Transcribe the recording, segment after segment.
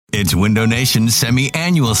It's Window Nation's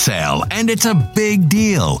semi-annual sale, and it's a big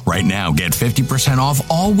deal. Right now, get 50% off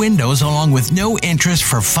all windows along with no interest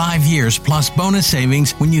for 5 years plus bonus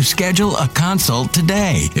savings when you schedule a consult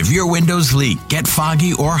today. If your windows leak, get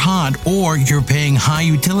foggy or hot, or you're paying high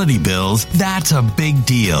utility bills, that's a big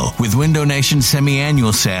deal. With Window Nation's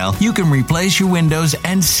semi-annual sale, you can replace your windows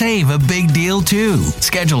and save a big deal too.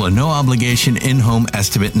 Schedule a no-obligation in-home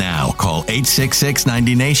estimate now. Call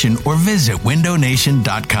 866-90-NATION or visit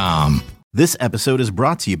windownation.com. This episode is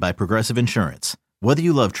brought to you by Progressive Insurance. Whether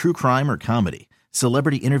you love true crime or comedy,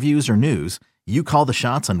 celebrity interviews or news, you call the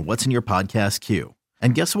shots on what's in your podcast queue.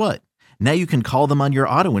 And guess what? Now you can call them on your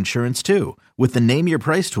auto insurance too with the Name Your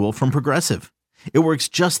Price tool from Progressive. It works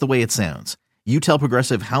just the way it sounds. You tell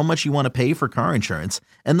Progressive how much you want to pay for car insurance,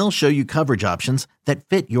 and they'll show you coverage options that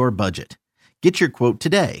fit your budget. Get your quote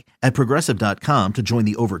today at Progressive.com to join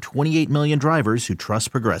the over 28 million drivers who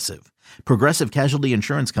trust Progressive. Progressive Casualty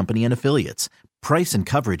Insurance Company and Affiliates. Price and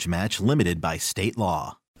coverage match limited by state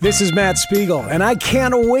law. This is Matt Spiegel, and I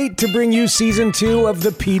can't wait to bring you Season 2 of the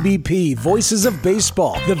PBP, Voices of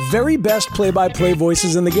Baseball. The very best play-by-play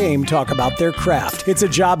voices in the game talk about their craft. It's a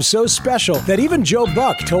job so special that even Joe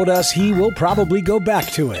Buck told us he will probably go back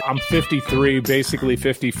to it. I'm 53, basically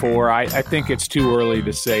 54. I think it's too early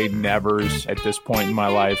to say nevers at this point in my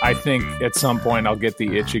life. I think at some point I'll get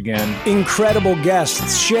the itch again. Incredible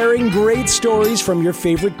guests sharing great stories from your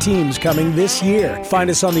favorite teams coming this year. Find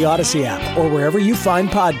us on the Odyssey app or wherever you find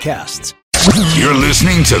podcasts. You're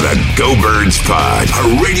listening to the Go Birds Pod,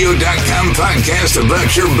 a radio.com podcast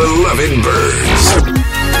about your beloved birds.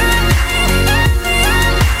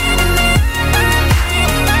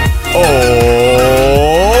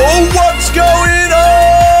 Oh, what's going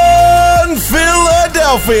on,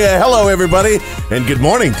 Philadelphia? Hello, everybody, and good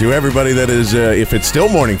morning to everybody that is, if it's still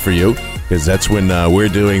morning for you, because that's when we're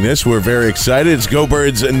doing this. We're very excited. It's Go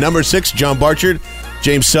Birds number 6, John Barchard,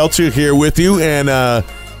 James Seltzer here with you, and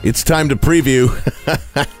it's time to preview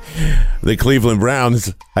the Cleveland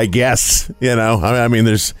Browns, I guess. You know, I mean,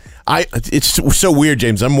 it's so weird,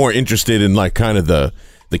 James. I'm more interested in like kind of the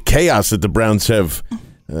chaos that the Browns have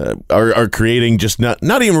are creating. Just not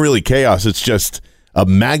even really chaos. It's just a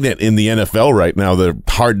magnet in the NFL right now. They're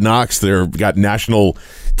Hard Knocks. They've got national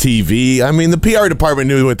TV. I mean, the PR department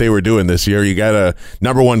knew what they were doing this year. You got a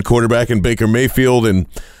number 1 quarterback in Baker Mayfield, and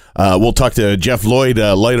we'll talk to Jeff Lloyd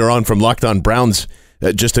later on from Locked On Browns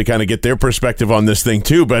just to kind of get their perspective on this thing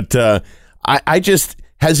too. But I just,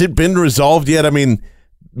 has it been resolved yet? I mean,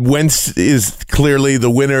 Wentz is clearly the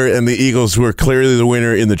winner, and the Eagles were clearly the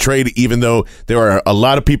winner in the trade, even though there are a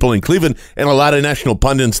lot of people in Cleveland and a lot of national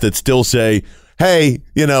pundits that still say, hey,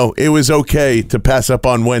 you know, it was okay to pass up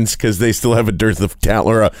on Wentz because they still have a dearth of talent,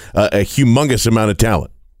 or a humongous amount of talent.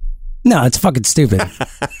 No, it's fucking stupid.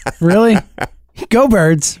 Really? Go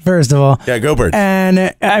Birds, first of all. Yeah, go Birds.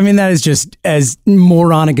 And I mean, that is just as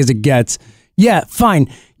moronic as it gets. Yeah, fine.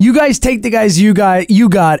 You guys take the guys you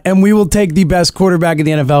got, and we will take the best quarterback in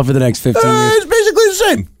the NFL for the next 15 years. It's basically the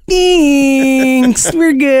same. Thanks.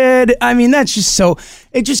 We're good. I mean, that's just so...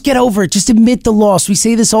 Just get over it. Just admit the loss. We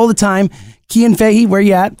say this all the time. Kean Fahey, where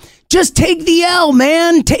you at? Just take the L,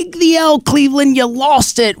 man. Take the L, Cleveland. You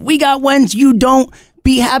lost it. We got Wentz. You don't.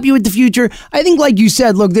 Be happy with the future. I think, like you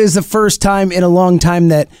said, look, this is the first time in a long time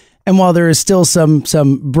that, and while there is still some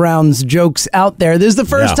Browns jokes out there, this is the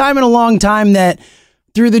first time in a long time that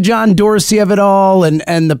through the John Dorsey of it all and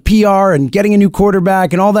the PR and getting a new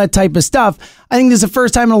quarterback and all that type of stuff, I think this is the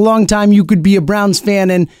first time in a long time you could be a Browns fan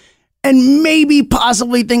and maybe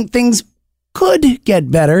possibly think things could get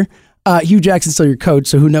better. Hugh Jackson's still your coach,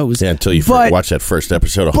 so who knows? Yeah, until you watch that first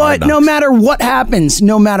episode of Hard Knocks. But no matter what happens,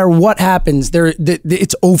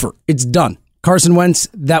 it's over. It's done. Carson Wentz,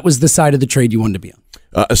 that was the side of the trade you wanted to be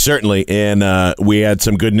on. Certainly, and we had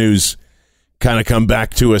some good news kind of come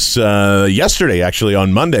back to us yesterday, actually,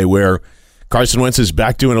 on Monday, where Carson Wentz is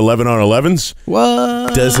back doing 11 on 11s.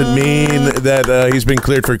 What? Doesn't mean that he's been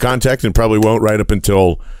cleared for contact, and probably won't right up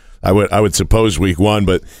until... I would suppose week 1,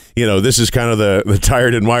 but you know, this is kind of the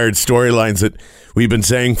tired and wired storylines that we've been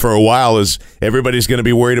saying for a while. Is everybody's going to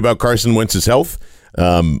be worried about Carson Wentz's health?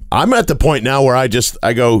 I'm at the point now where I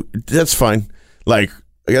go, that's fine. Like,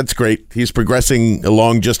 that's great. He's progressing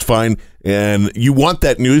along just fine, and you want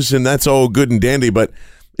that news, and that's all good and dandy. But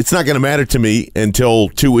it's not going to matter to me until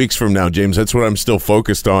 2 weeks from now, James. That's what I'm still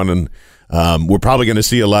focused on, and we're probably going to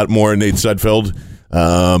see a lot more Nate Sudfeld.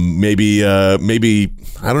 Maybe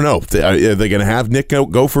I don't know. Are they going to have Nick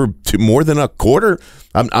go for more than a quarter?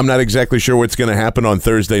 I'm not exactly sure what's going to happen on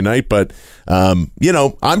Thursday night, but you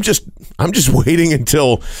know, I'm just waiting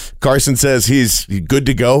until Carson says he's good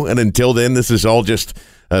to go, and until then, this is all just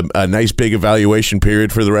a nice big evaluation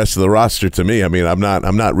period for the rest of the roster to me. I mean, I'm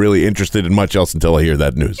not really interested in much else until I hear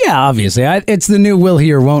that news. Yeah, obviously. It's the new will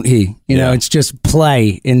he or won't he. You know, it's just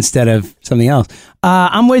play instead of something else.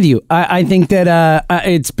 I'm with you. I think that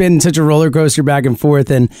it's been such a roller coaster back and forth.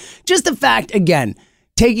 And just the fact, again,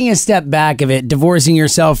 taking a step back of it, divorcing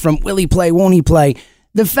yourself from will he play, won't he play,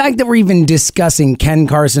 the fact that we're even discussing can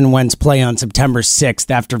Carson Wentz play on September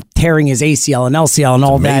 6th after tearing his ACL and LCL and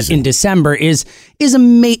all that in December is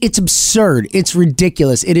amazing. It's absurd. It's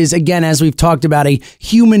ridiculous. It is, again, as we've talked about, a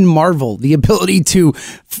human marvel, the ability to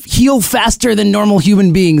heal faster than normal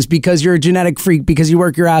human beings because you're a genetic freak, because you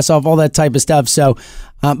work your ass off, all that type of stuff. So,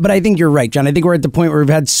 but I think you're right, John. I think we're at the point where we've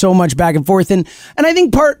had so much back and forth, and I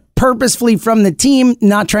think purposefully from the team,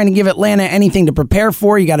 not trying to give Atlanta anything to prepare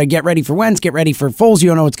for. You got to get ready for Wentz, get ready for Foles. You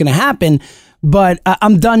don't know what's going to happen. But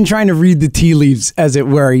I'm done trying to read the tea leaves, as it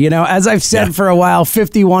were. You know, as I've said for a while,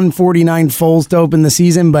 51-49 Foles to open the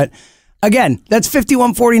season. But again, that's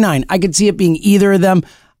 51-49. I could see it being either of them.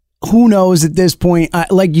 Who knows at this point?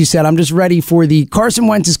 Like you said, I'm just ready for the Carson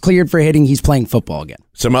Wentz is cleared for hitting. He's playing football again.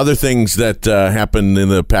 Some other things that happened in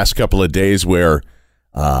the past couple of days where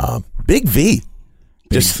Big V.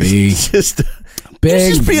 Just being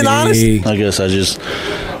honest. I guess I just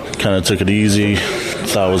kind of took it easy.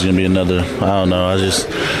 Thought it was gonna be another. I don't know.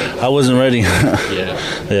 I wasn't ready.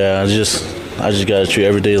 Yeah. I just gotta treat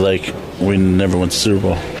every day like we never went to Super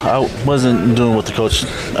Bowl. I wasn't doing what the coach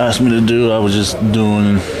asked me to do. I was just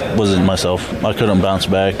wasn't myself. I couldn't bounce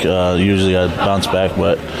back. Usually I'd bounce back,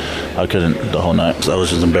 but I couldn't the whole night. So I was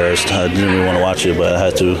just embarrassed. I didn't really want to watch it, but I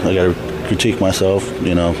had to. I got to critique myself.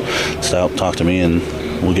 You know, stop, talk to me, and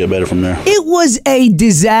we'll get better from there. It was a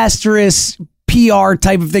disastrous PR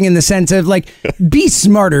type of thing in the sense of like, be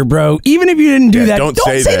smarter, bro. Even if you didn't do that, don't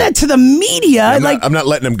say that to the media. I'm not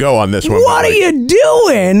letting him go on this one. What are you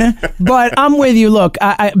doing? But I'm with you. Look,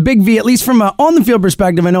 Big V, at least from an on the field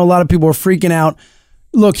perspective, I know a lot of people are freaking out.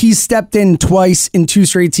 Look, he's stepped in twice in 2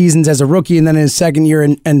 straight seasons as a rookie and then in his second year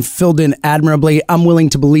and filled in admirably. I'm willing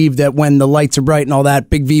to believe that when the lights are bright and all that,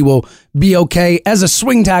 Big V will be okay as a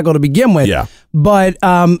swing tackle to begin with. Yeah. But,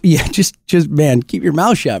 just man, keep your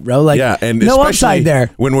mouth shut, bro. Like, and no upside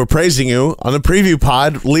there. When we're praising you on the preview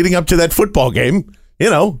pod leading up to that football game, you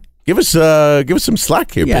know, give us some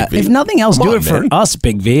slack here, Big V. If nothing else, do it for us,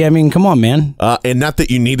 Big V. I mean, come on, man. And not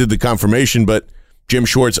that you needed the confirmation, but Jim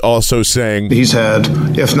Schwartz also saying he's had,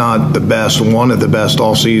 if not the best, one of the best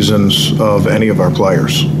all seasons of any of our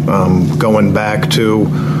players. Going back to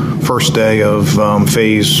first day of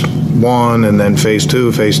phase 1 and then phase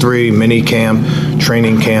 2, phase 3, mini camp,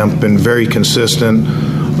 training camp, been very consistent.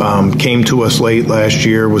 Came to us late last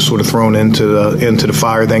year, was sort of thrown into the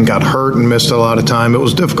fire, then got hurt and missed a lot of time. It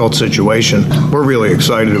was a difficult situation. We're really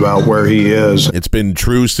excited about where he is. It's been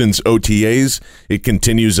true since OTAs. It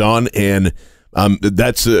continues on, and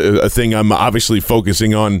that's a thing I'm obviously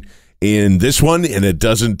focusing on in this one, and I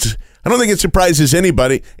don't think it surprises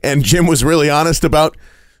anybody. And Jim was really honest about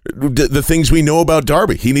the things we know about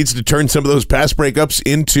Darby. He needs to turn some of those pass breakups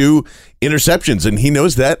into interceptions, and he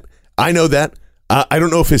knows that. I know that. I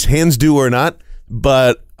don't know if his hands do or not,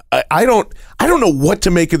 but I don't know what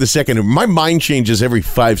to make of the second. My mind changes every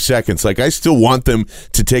 5 seconds. Like, I still want them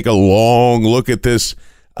to take a long look at this.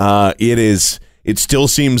 It still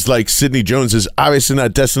seems like Sidney Jones is obviously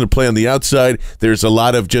not destined to play on the outside. There's a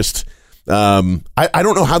lot of just I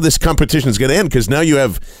don't know how this competition is going to end, because now you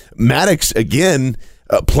have Maddox again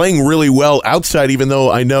playing really well outside, even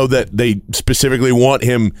though I know that they specifically want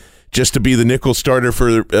him just to be the nickel starter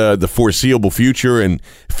for the foreseeable future. And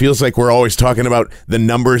it feels like we're always talking about the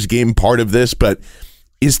numbers game part of this, but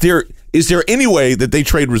is there any way that they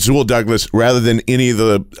trade Rasul Douglas rather than any of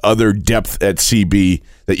the other depth at CB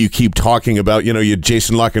that you keep talking about? You know, you had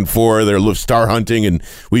Jason Lockenfor, they're star hunting, and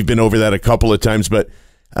we've been over that a couple of times. But,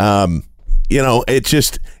 you know,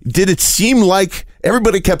 did it seem like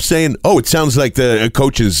everybody kept saying, oh, it sounds like the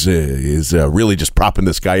coach is really just propping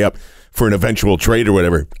this guy up for an eventual trade or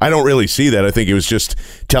whatever? I don't really see that. I think it was just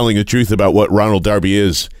telling the truth about what Ronald Darby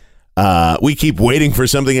is. We keep waiting for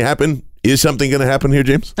something to happen. Is something going to happen here,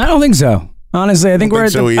 James? I don't think so. Honestly, I think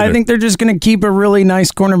I think they're just going to keep a really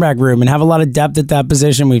nice cornerback room and have a lot of depth at that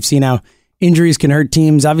position. We've seen how injuries can hurt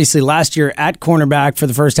teams. Obviously, last year at cornerback for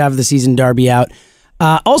the first half of the season, Darby out.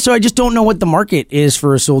 Also, I just don't know what the market is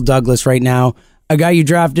for Rasul Douglas right now. a guy you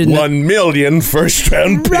drafted. $1 million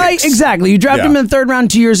first-round picks. Right, exactly. You drafted him in the third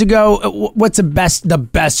round 2 years ago. What's the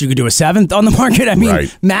best you could do? A seventh on the market? I mean,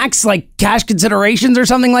 max like cash considerations or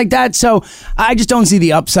something like that. So I just don't see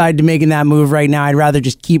the upside to making that move right now. I'd rather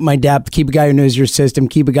just keep my depth, keep a guy who knows your system,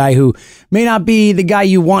 keep a guy who may not be the guy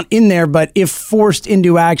you want in there, but if forced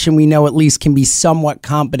into action, we know at least can be somewhat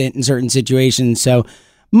competent in certain situations. So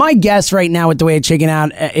my guess right now with the way it's shaking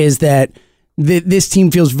out is that this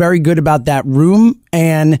team feels very good about that room,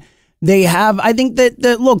 and they have, I think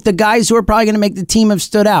the guys who are probably going to make the team have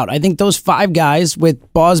stood out. I think those 5 guys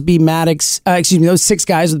with Bosby, Maddox, those 6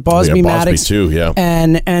 guys with Bosby, Maddox, too,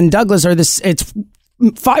 and Douglas are it's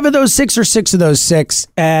 5 of those 6 or 6 of those 6,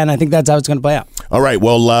 and I think that's how it's going to play out. All right,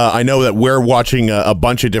 well, I know that we're watching a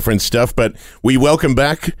bunch of different stuff, but we welcome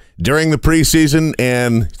back during the preseason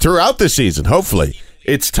and throughout the season, hopefully.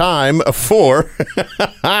 It's time for,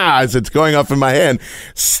 as it's going off in my hand,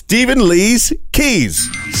 Stephen Lee's Keys.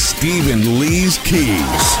 Stephen Lee's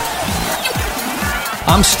Keys.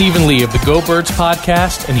 I'm Stephen Lee of the Go Birds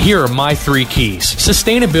podcast, and here are my 3 keys.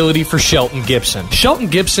 Sustainability for Shelton Gibson. Shelton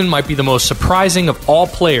Gibson might be the most surprising of all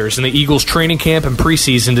players in the Eagles training camp and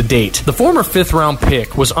preseason to date. The former 5th-round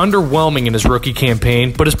pick was underwhelming in his rookie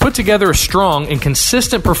campaign, but has put together a strong and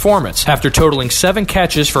consistent performance after totaling 7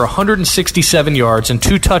 catches for 167 yards and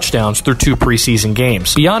 2 touchdowns through 2 preseason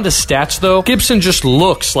games. Beyond his stats, though, Gibson just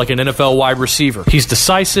looks like an NFL wide receiver. He's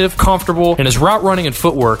decisive, comfortable, and his route running and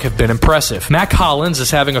footwork have been impressive. Mack Hollins is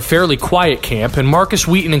having a fairly quiet camp, and Marcus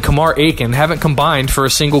Wheaton and Kamar Aiken haven't combined for a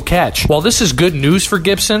single catch. While this is good news for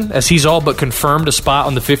Gibson, as he's all but confirmed a spot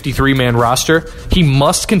on the 53-man roster, he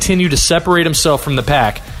must continue to separate himself from the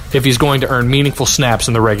pack if he's going to earn meaningful snaps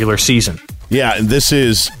in the regular season. Yeah, and this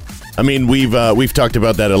is, I mean, we've talked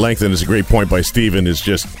about that at length, and it's a great point by Steven, is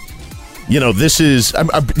just, this is,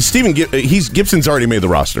 Gibson's already made the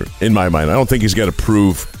roster, in my mind. I don't think he's got to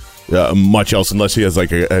prove much else unless he has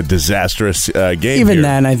like a disastrous game. Even here.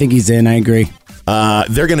 then, I think he's in. I agree.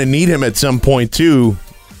 They're going to need him at some point too.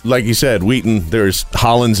 Like you said, Wheaton. There's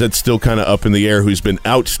Hollins that's still kind of up in the air, who's been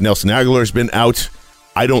out. Nelson Aguilar's been out.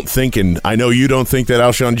 I don't think, and I know you don't think that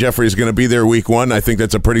Alshon Jeffrey is going to be there week 1. I think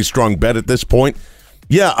that's a pretty strong bet at this point.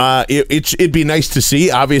 Yeah, it'd be nice to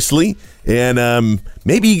see, obviously, and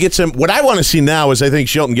maybe you get some. What I want to see now is I think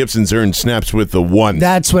Shelton Gibson's earned snaps with the 1.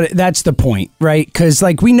 That's the point, right? Because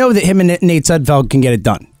we know that him and Nate Sudfeld can get it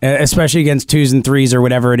done, especially against 2s and 3s or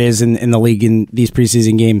whatever it is in the league in these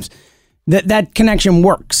preseason games. That connection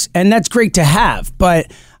works, and that's great to have.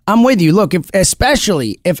 But I'm with you. Look,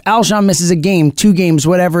 especially if Alshon misses a game, 2 games,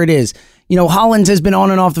 whatever it is. Hollins has been on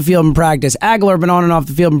and off the field in practice. Aguilar been on and off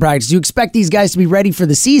the field in practice. You expect these guys to be ready for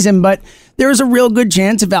the season, but there's a real good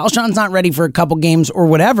chance if Alshon's not ready for a couple games or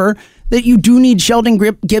whatever, that you do need Shelton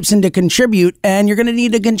Gibson to contribute, and you're going to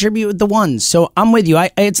need to contribute with the 1s. So I'm with you.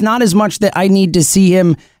 It's not as much that I need to see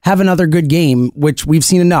him have another good game, which we've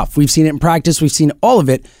seen enough. We've seen it in practice. We've seen all of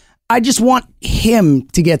it. I just want him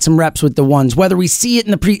to get some reps with the 1s, whether we see it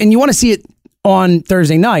in the and you want to see it on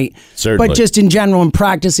Thursday night. Certainly. But just in general, in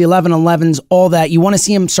practice, the 11-11s, all that, you want to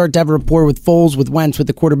see him start to have a rapport with Foles, with Wentz, with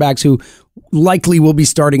the quarterbacks who likely will be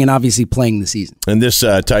starting and obviously playing the season. And this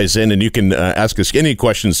ties in, and you can ask us any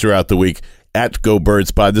questions throughout the week at Go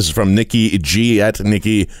Birds Pod. This is from Nikki G at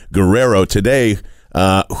Nikki Guerrero. Today,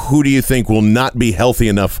 who do you think will not be healthy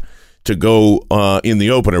enough to go in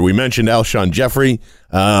the opener? We mentioned Alshon Jeffrey.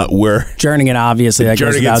 Where Jernigan, obviously, that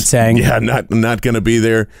goes without saying. Yeah, not going to be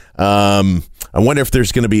there. I wonder if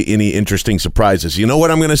there's going to be any interesting surprises. You know what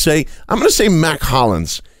I'm going to say? I'm going to say Mack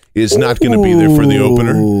Hollins is not going to be there for the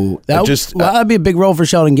opener. That'd be a big role for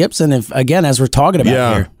Shelton Gibson, if again, as we're talking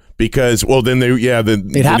about here. Because, then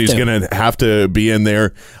he's going to have to be in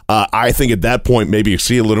there. I think at that point, maybe you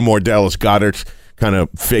see a little more Dallas Goedert kind of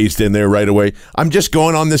phased in there right away. I'm just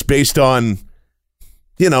going on this based on,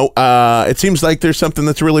 it seems like there's something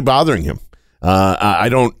that's really bothering him. I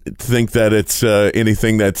don't think that it's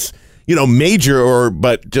anything that's, major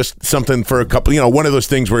but just something for a couple, one of those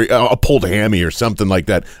things where a pulled hammy or something like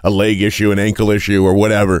that, a leg issue, an ankle issue or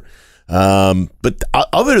whatever. But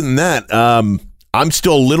other than that, I'm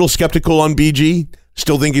still a little skeptical on BG.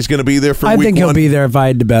 Still think he's going to be there for week 1. I think he'll be there if I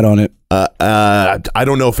had to bet on it. I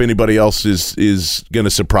don't know if anybody else is going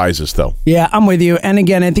to surprise us, though. Yeah, I'm with you. And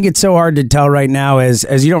again, I think it's so hard to tell right now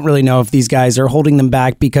as you don't really know if these guys are holding them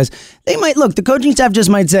back because they might, look, the coaching staff just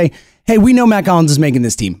might say, hey, we know Mack Hollins is making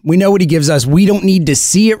this team. We know what he gives us. We don't need to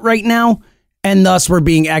see it right now. And thus, we're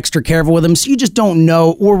being extra careful with him. So you just don't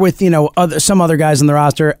know. Or with, some other guys on the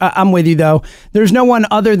roster. I'm with you, though. There's no one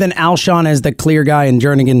other than Alshon as the clear guy and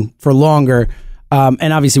Jernigan for longer.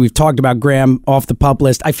 And obviously, we've talked about Graham off the PUP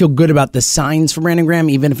list. I feel good about the signs for Brandon Graham,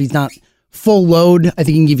 even if he's not full load. I think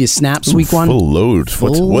he can give you snaps week one. Full load.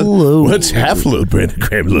 What's half load, Brandon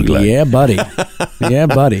Graham look like? Yeah, buddy. Yeah,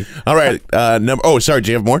 buddy. All right. Sorry.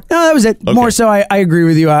 Do you have more? No, that was it. Okay. More so, I agree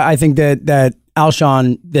with you. I think that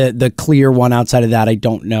Alshon, the clear one outside of that, I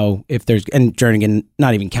don't know if there's, and Jernigan,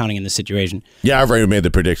 not even counting in this situation. Yeah, I've already made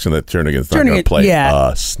the prediction that Jernigan's not going to play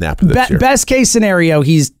snap this year. Best case scenario,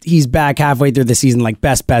 he's back halfway through the season, like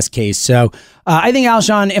best case. So I think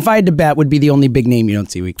Alshon, if I had to bet, would be the only big name you don't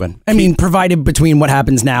see week one. I mean, provided between what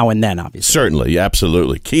happens now and then, obviously. Certainly,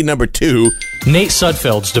 absolutely. Key number 2. Nate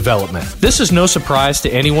Sudfeld's development. This is no surprise to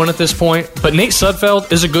anyone at this point, but Nate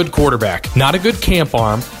Sudfeld is a good quarterback. Not a good camp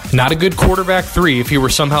arm, not a good quarterback 3 if he were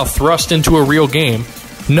somehow thrust into a real game.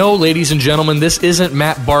 No, ladies and gentlemen, this isn't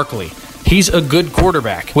Matt Barkley. He's a good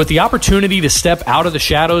quarterback. With the opportunity to step out of the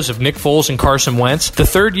shadows of Nick Foles and Carson Wentz, the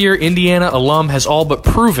third-year Indiana alum has all but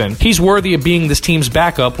proven he's worthy of being this team's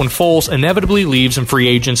backup when Foles inevitably leaves in free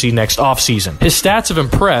agency next offseason. His stats have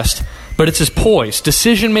impressed, but it's his poise,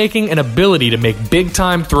 decision-making, and ability to make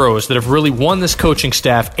big-time throws that have really won this coaching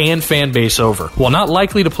staff and fan base over. While not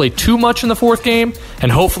likely to play too much in the fourth game,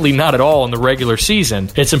 and hopefully not at all in the regular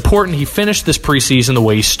season, it's important he finished this preseason the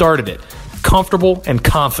way he started it. Comfortable and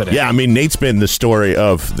confident. Yeah, I mean, Nate's been the story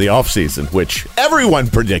of the offseason, which everyone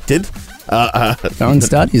predicted. Own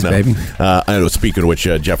studies, baby. I know, speaking of which,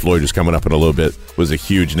 Jeff Lloyd is coming up in a little bit, was a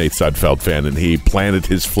huge Nate Sudfeld fan, and he planted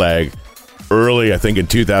his flag early, I think, in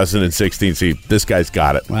 2016. See, this guy's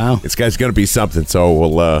got it. Wow. This guy's going to be something, so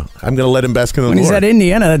I'm going to let him bask in the When he's glory. at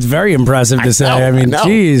Indiana, that's very impressive to say. I mean,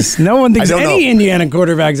 geez, no one thinks any Indiana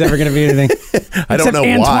quarterback's ever going to be anything. I don't know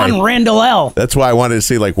Antoine why. Randall L. That's why I wanted to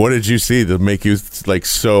see, like, what did you see to make you, like,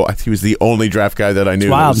 so... I think he was the only draft guy that I knew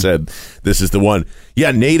that said, this is the one.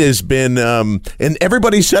 Yeah, Nate has been... and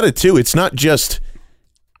everybody said it, too. It's not just...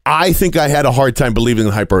 I think I had a hard time believing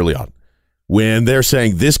the hype early on. When they're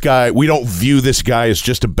saying this guy, we don't view this guy as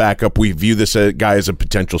just a backup. We view this guy as a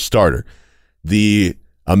potential starter. The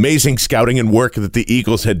amazing scouting and work that the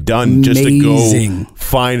Eagles had done just to go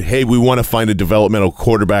find, hey, we want to find a developmental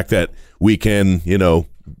quarterback that we can,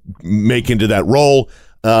 make into that role.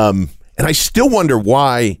 And I still wonder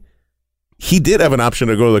why he did have an option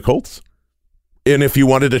to go to the Colts. And if you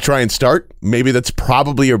wanted to try and start, maybe that's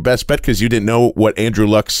probably your best bet because you didn't know what Andrew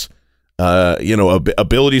Luck's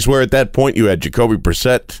abilities were at that point. You had Jacoby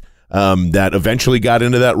Brissett that eventually got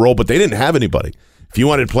into that role, but they didn't have anybody. If you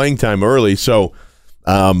wanted playing time early, so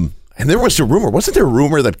and there was a rumor. Wasn't there a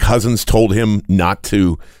rumor that Cousins told him not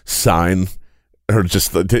to sign or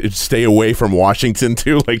just to stay away from Washington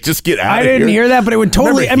too? Like, just get out of here. I didn't hear that, but it would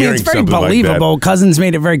totally. I mean, it's very believable. Like Cousins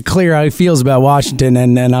made it very clear how he feels about Washington,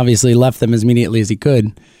 and obviously left them as immediately as he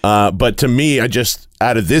could. But to me, I just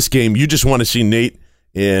out of this game, you just want to see Nate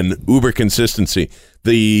in uber consistency.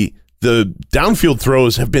 The downfield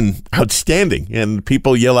throws have been outstanding, and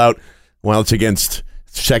people yell out, well, it's against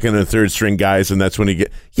second and third string guys, and that's when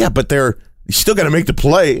but you still got to make the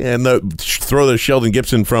play and throw the Sheldon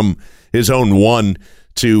Gibson from his own 1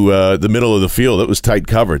 to the middle of the field. It was tight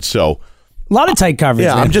coverage, so a lot of tight coverage.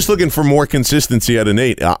 Yeah, man. I'm just looking for more consistency out of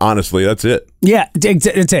Nate. Honestly, that's it. Yeah,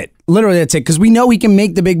 it's it. Literally, that's it. Because we know he can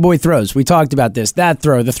make the big boy throws. We talked about this. That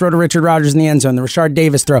throw, the throw to Richard Rodgers in the end zone, the Rashard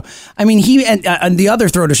Davis throw. I mean, he and the other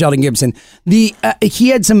throw to Sheldon Gibson. He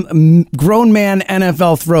had some grown man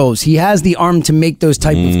NFL throws. He has the arm to make those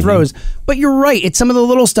type of throws. But you're right. It's some of the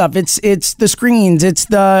little stuff. It's the screens. It's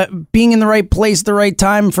the being in the right place at the right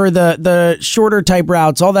time for the shorter type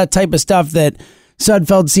routes. All that type of stuff that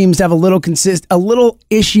Sudfeld seems to have a little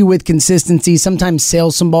issue with consistency. Sometimes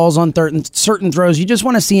sails some balls on certain throws. You just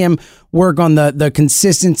want to see him work on the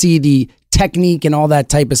consistency, the technique, and all that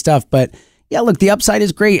type of stuff. But yeah, look, the upside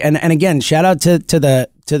is great. And again, shout out to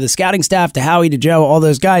the scouting staff, to Howie, to Joe, all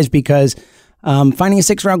those guys, because finding a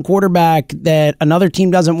 6th-round quarterback that another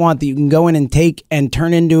team doesn't want, that you can go in and take and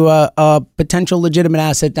turn into a potential legitimate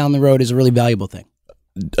asset down the road, is a really valuable thing.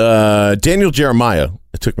 Daniel Jeremiah.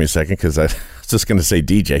 It took me a second because I was just going to say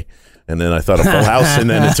DJ, and then I thought of Full House, and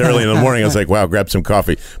then it's early in the morning. I was like, wow, grab some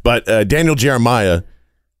coffee. But Daniel Jeremiah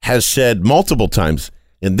has said multiple times,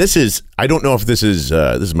 and this is, I don't know if this is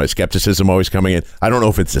my skepticism always coming in. I don't know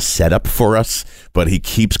if it's a setup for us, but he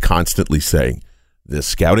keeps constantly saying the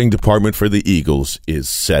scouting department for the Eagles is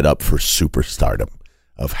set up for superstardom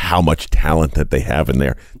of how much talent that they have in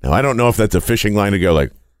there. Now, I don't know if that's a fishing line to go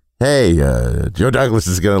like, hey, Joe Douglas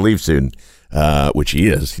is going to leave soon, which he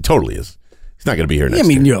is. He totally is. He's not going to be here next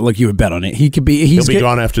year. Look, you would bet on it. He'll be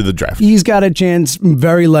gone after the draft. He's got a chance,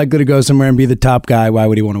 very likely, to go somewhere and be the top guy. Why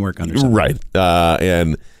would he want to work under something? Right.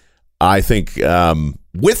 And I think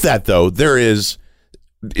with that, though,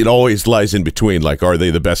 it always lies in between. Like, are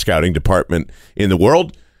they the best scouting department in the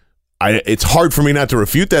world? it's hard for me not to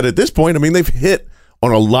refute that at this point. I mean, they've hit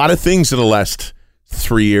on a lot of things in the last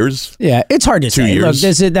 3 years. Yeah, it's hard to say. Look,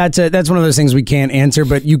 that's one of those things we can't answer,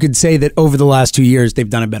 but you could say that over the last 2 years, they've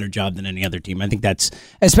done a better job than any other team. I think that's,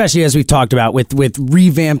 especially as we've talked about with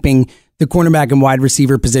revamping the cornerback and wide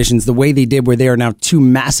receiver positions the way they did, where they are now two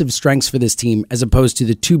massive strengths for this team as opposed to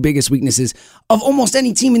the two biggest weaknesses of almost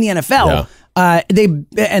any team in the NFL. Yeah.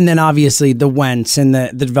 And then obviously the Wentz and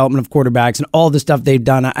the development of quarterbacks and all the stuff they've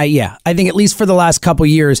done. I think at least for the last couple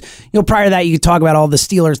years, prior to that, you could talk about all the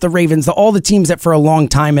Steelers, the Ravens, all the teams that for a long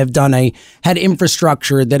time have had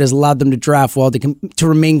infrastructure that has allowed them to draft well to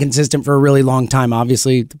remain consistent for a really long time.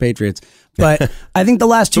 Obviously the Patriots. But I think the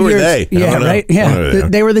last 2 years, they? Yeah, right, yeah,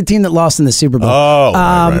 they were the team that lost in the Super Bowl. Oh,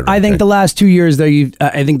 right, I think the last 2 years, though,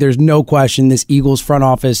 I think there's no question this Eagles front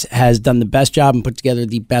office has done the best job and put together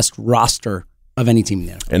the best roster of any team in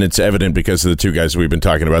the NFL. And it's evident because of the two guys we've been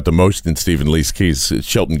talking about the most in Stephen Lee's case,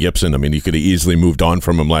 Shelton Gibson. I mean, you could have easily moved on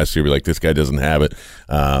from him last year. Be like, this guy doesn't have it.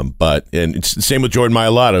 But it's the same with Jordan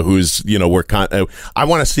Mailata, who's I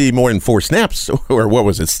want to see more than 4 snaps, or what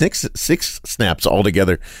was it, six snaps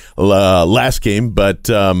altogether last game. But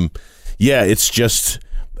it's just.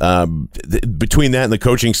 Between that and the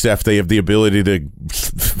coaching staff, they have the ability to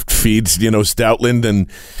feed, Stoutland and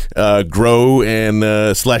Groh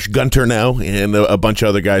and / Gunter now, and a bunch of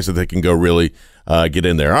other guys that they can go really get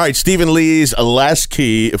in there. All right, Stephen Lee's last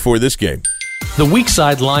key for this game. The weak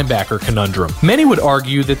side linebacker conundrum. Many would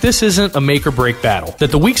argue that this isn't a make-or-break battle,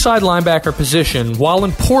 that the weak side linebacker position, while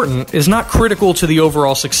important, is not critical to the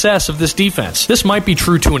overall success of this defense. This might be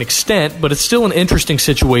true to an extent, but it's still an interesting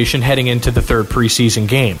situation heading into the third preseason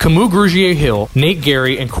game. Camus Grugier-Hill, Nate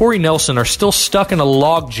Gerry, and Corey Nelson are still stuck in a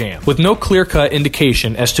logjam, with no clear-cut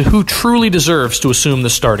indication as to who truly deserves to assume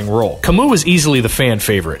the starting role. Camus is easily the fan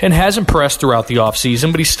favorite, and has impressed throughout the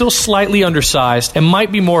offseason, but he's still slightly undersized and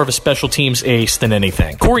might be more of a special teams ace than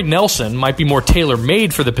anything. Corey Nelson might be more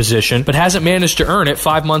tailor-made for the position, but hasn't managed to earn it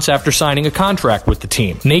 5 months after signing a contract with the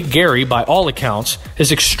team. Nate Gerry, by all accounts,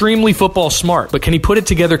 is extremely football smart, but can he put it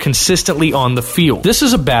together consistently on the field? This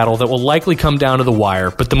is a battle that will likely come down to the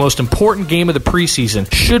wire, but the most important game of the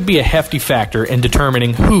preseason should be a hefty factor in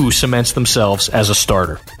determining who cements themselves as a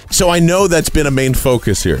starter. So I know that's been a main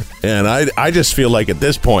focus here, and I just feel like at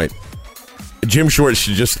this point, Jim Schwartz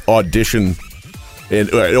should just audition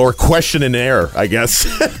or question and error, I guess,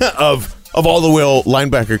 of all the will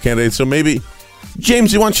linebacker candidates. So maybe,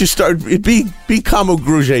 James, why don't you start? Be Camus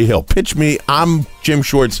Grugier-Hill. Pitch me. I'm Jim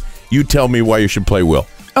Schwartz. You tell me why you should play Will.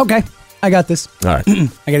 Okay, I got this. All right.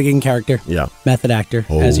 I got to get in character. Yeah. Method actor,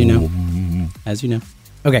 as you know.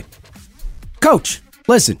 Okay. Coach,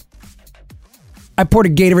 listen. I poured a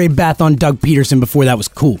Gatorade bath on Doug Peterson before that was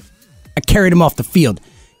cool. I carried him off the field.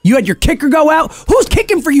 You had your kicker go out? Who's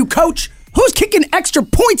kicking for you, Coach? Who's kicking extra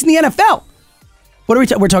points in the NFL? What are we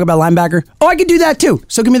we're talking about linebacker? Oh, I can do that too.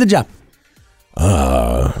 So give me the job.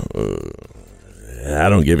 I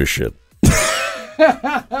don't give a shit.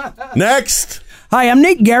 Next. Hi, I'm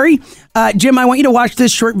Nate Gerry. Jim, I want you to watch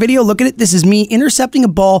this short video. Look at it. This is me intercepting a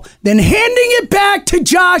ball, then handing it back to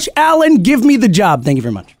Josh Allen. Give me the job. Thank you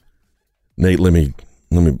very much. Nate, let me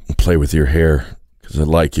play with your hair because I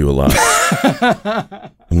like you a lot.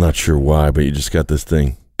 I'm not sure why, but you just got this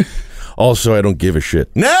thing. Also, I don't give a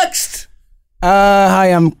shit. Next!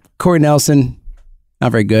 Hi, I'm Corey Nelson.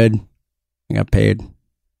 Not very good. I got paid.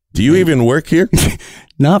 Do you even work here?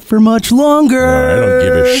 Not for much longer. I don't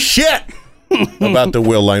give a shit about the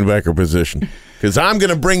will linebacker position because I'm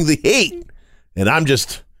going to bring the heat, and I'm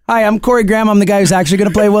just... Hi, I'm Corey Graham. I'm the guy who's actually going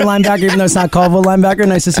to play will linebacker, even though it's not called will linebacker.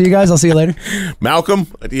 Nice to see you guys. I'll see you later. Malcolm,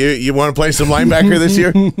 you want to play some linebacker this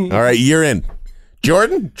year? All right, you're in.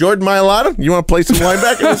 Jordan Mailata, you want to play some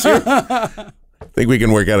linebacker this year? I think we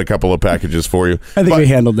can work out a couple of packages for you. I think we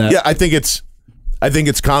handled that. Yeah, I think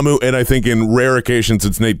it's Camus, and I think in rare occasions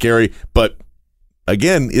it's Nate Gerry. But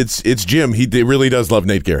again, it's Jim. He really does love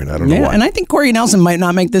Nate Gerry. I don't know why. And I think Corey Nelson might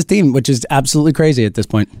not make this team, which is absolutely crazy at this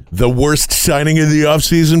point. The worst signing of the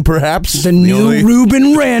offseason, perhaps? The new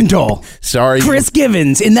Ruben Randall. Sorry. Chris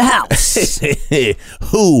Givens in the house.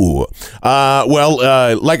 Who?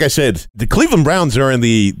 Like I said, the Cleveland Browns are in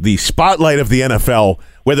the spotlight of the NFL,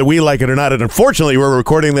 whether we like it or not. And unfortunately, we're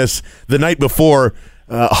recording this the night before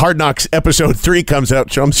Hard Knocks Episode 3 comes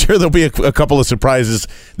out, so I'm sure there'll be a couple of surprises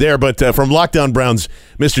there. But from Lockdown Browns,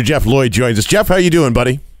 Mr. Jeff Lloyd joins us. Jeff, how you doing,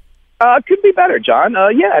 buddy? Could be better, John.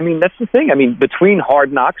 Yeah, I mean, that's the thing. I mean, between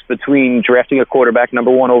Hard Knocks, between drafting a quarterback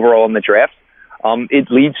number 1 overall in the draft,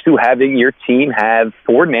 it leads to having your team have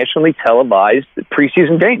 4 nationally televised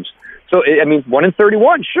preseason games. So, I mean, 1 in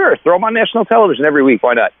 31, sure. Throw them on national television every week.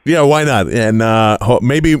 Why not? Yeah, why not? And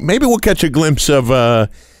maybe we'll catch a glimpse of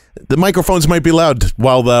the microphones might be loud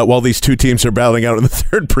while these two teams are battling out in the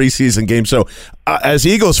third preseason game. So, as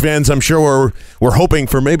Eagles fans, I'm sure we're hoping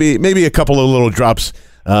for maybe a couple of little drops,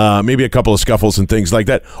 maybe a couple of scuffles and things like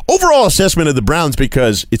that. Overall assessment of the Browns,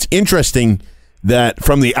 because it's interesting that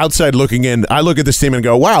from the outside looking in, I look at this team and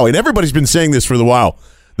go, wow, and everybody's been saying this for a while.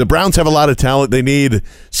 The Browns have a lot of talent. They need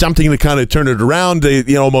something to kind of turn it around.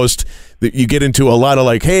 You get into a lot of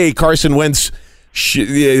like, hey, Carson Wentz,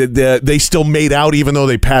 they still made out even though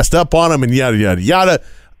they passed up on him and yada, yada, yada.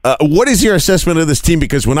 What is your assessment of this team?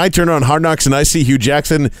 Because when I turn on Hard Knocks and I see Hugh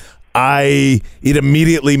Jackson, it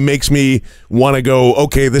immediately makes me want to go,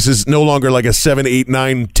 okay, this is no longer like a 7, 8,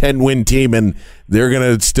 9, 10 win team, and they're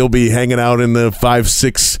going to still be hanging out in the 5,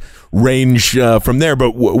 6 range from there.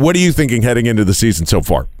 But what are you thinking heading into the season so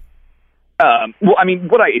far? Well, I mean,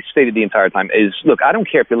 what I stated the entire time is, look, I don't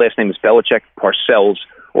care if your last name is Belichick, Parcells,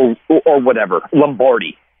 or whatever,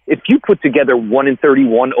 Lombardi. If you put together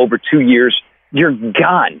 1-31 over 2 years, you're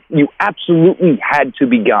gone. You absolutely had to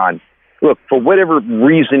be gone. Look, for whatever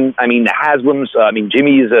reason, I mean, the Haslams,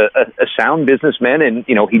 Jimmy is a sound businessman, and,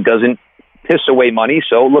 he doesn't piss away money.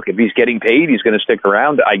 So, look, if he's getting paid, he's going to stick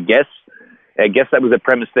around. I guess that was the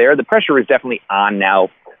premise there. The pressure is definitely on now.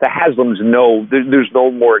 The Haslams know there's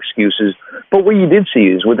no more excuses. But what you did see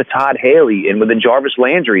is with the Todd Haley and with the Jarvis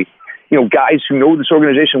Landry, guys who know this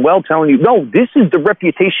organization well telling you, no, this is the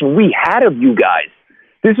reputation we had of you guys.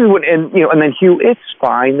 This is what, and then Hugh, it's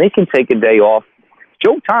fine. They can take a day off.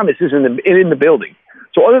 Joe Thomas is in the building.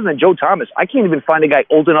 So other than Joe Thomas, I can't even find a guy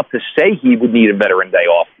old enough to say he would need a veteran day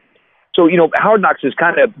off. So, Hard Knocks has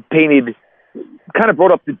kind of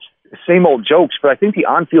brought up the same old jokes, but I think the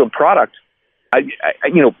on-field product, I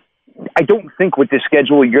don't think with this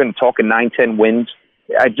schedule you're going to talk 9-10 wins.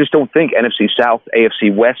 I just don't think NFC South,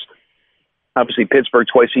 AFC West, obviously Pittsburgh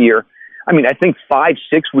twice a year. I mean, I think 5-6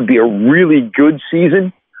 would be a really good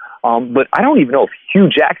season. But I don't even know if Hugh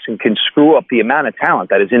Jackson can screw up the amount of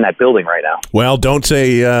talent that is in that building right now. Well, don't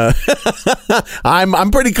say.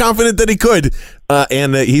 I'm pretty confident that he could,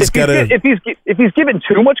 and he's got to. If he's given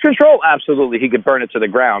too much control, absolutely he could burn it to the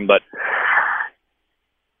ground. But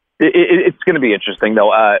it's going to be interesting,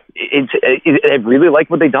 though. I really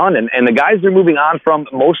like what they've done, and the guys they're moving on from,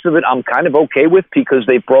 most of it I'm kind of okay with because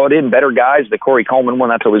they brought in better guys. The Corey Coleman one,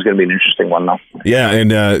 that's always going to be an interesting one, though. Yeah,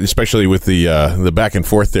 and especially with the back and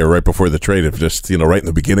forth there right before the trade of just right in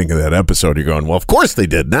the beginning of that episode, you're going, well, of course they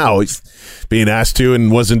did. Now he's being asked to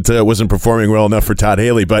and wasn't performing well enough for Todd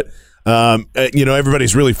Haley, but.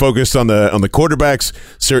 Everybody's really focused on the quarterbacks.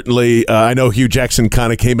 Certainly, I know Hugh Jackson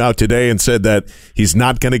kind of came out today and said that he's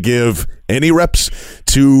not going to give any reps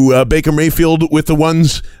to Baker Mayfield with the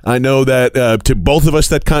ones. I know that to both of us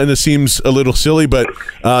that kind of seems a little silly, but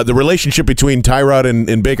the relationship between Tyrod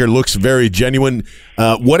and Baker looks very genuine.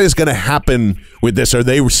 What is going to happen with this? Are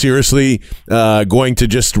they seriously going to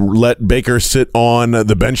just let Baker sit on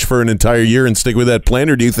the bench for an entire year and stick with that plan,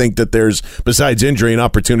 or do you think that there's, besides injury, an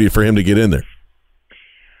opportunity for him to get in there?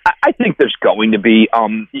 I think there's going to be.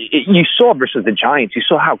 You saw versus the Giants, you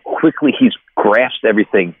saw how quickly he's grasped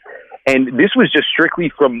everything. And this was just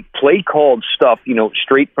strictly from play called stuff,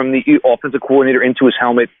 straight from the offensive coordinator into his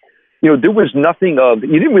helmet. There was nothing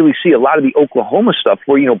you didn't really see a lot of the Oklahoma stuff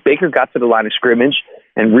where, Baker got to the line of scrimmage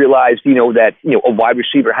and realized, that, a wide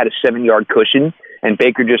receiver had a 7-yard cushion and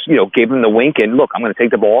Baker just, gave him the wink and look, I'm going to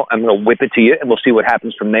take the ball, I'm going to whip it to you and we'll see what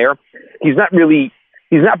happens from there. He's not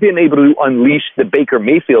being able to unleash the Baker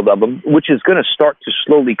Mayfield of him, which is going to start to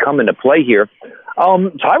slowly come into play here.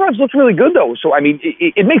 Tyrod's looked really good, though. So, I mean,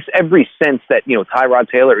 it makes every sense that, Tyrod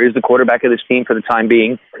Taylor is the quarterback of this team for the time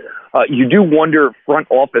being. You do wonder front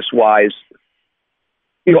office-wise,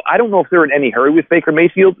 I don't know if they're in any hurry with Baker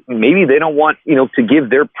Mayfield. Maybe they don't want, to give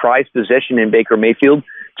their prized possession in Baker Mayfield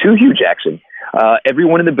to Hugh Jackson.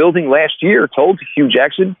 Everyone in the building last year told Hugh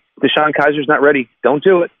Jackson, Deshaun Kaiser's not ready. Don't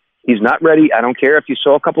do it. He's not ready. I don't care if you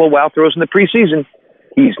saw a couple of wild throws in the preseason.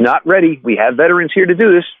 He's not ready. We have veterans here to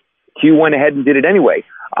do this. Hugh went ahead and did it anyway.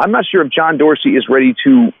 I'm not sure if John Dorsey is ready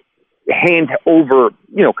to hand over,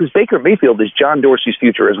 because Baker Mayfield is John Dorsey's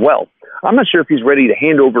future as well. I'm not sure if he's ready to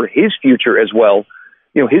hand over his future as well,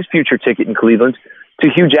 his future ticket in Cleveland, to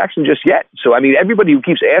Hugh Jackson just yet. So, I mean, everybody who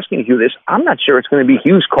keeps asking Hugh this, I'm not sure it's going to be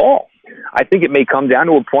Hugh's call. I think it may come down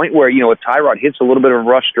to a point where, if Tyrod hits a little bit of a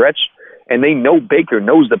rough stretch, and they know Baker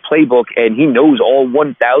knows the playbook and he knows all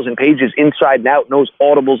 1,000 pages inside and out, knows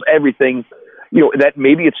audibles, everything, that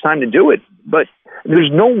maybe it's time to do it. But there's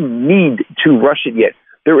no need to rush it yet.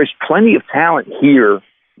 There is plenty of talent here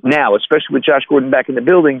now, especially with Josh Gordon back in the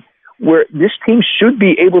building, where this team should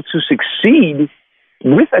be able to succeed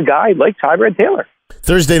with a guy like Tyrod Taylor.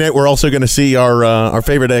 Thursday night, we're also going to see our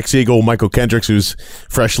favorite ex-Eagle, Michael Kendricks, who's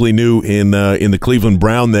freshly new in the Cleveland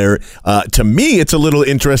Brown there. To me, it's a little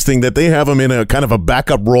interesting that they have him in a kind of a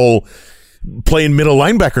backup role playing middle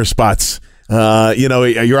linebacker spots.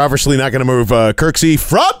 You're obviously not going to move Kirksey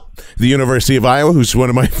from the University of Iowa, who's one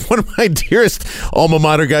of my dearest alma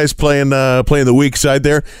mater guys playing the weak side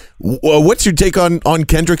there. What's your take on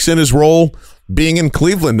Kendricks and his role being in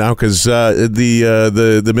Cleveland now? Because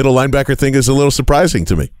the middle linebacker thing is a little surprising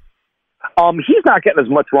to me. He's not getting as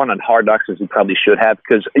much run on Hard Knocks as he probably should have,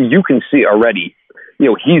 because you can see already,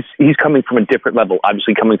 he's coming from a different level.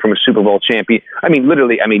 Obviously, coming from a Super Bowl champion.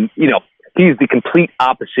 He's the complete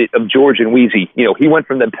opposite of George and Wheezy. He went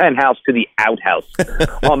from the penthouse to the outhouse.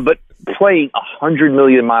 But playing 100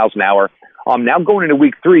 million miles an hour. Now going into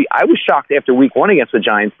week 3, I was shocked after week 1 against the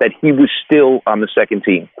Giants that he was still on the second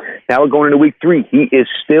team. Now going into week 3, he is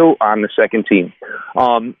still on the second team.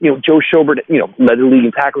 Joe Schobert, led the league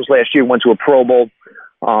in tackles last year, went to a Pro Bowl.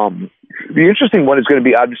 The interesting one is going to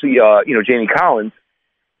be obviously, Jamie Collins.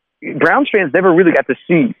 Browns fans never really got to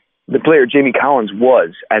see the player Jamie Collins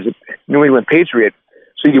was as a New England Patriot.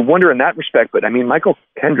 So you wonder in that respect, but Michael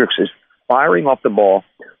Kendricks is firing off the ball,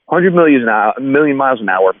 100 million miles an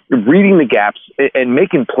hour, reading the gaps and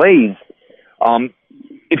making plays.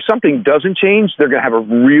 If something doesn't change, they're going to have a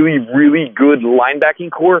really, really good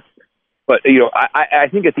linebacking core. But, I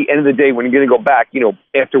think at the end of the day, when you're going to go back,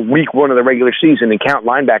 after week 1 of the regular season and count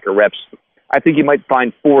linebacker reps, I think you might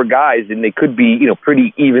find 4 guys and they could be,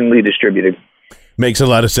 pretty evenly distributed. Makes a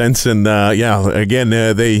lot of sense, and again,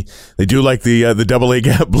 they do like the double A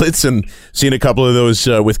gap blitz, and seen a couple of those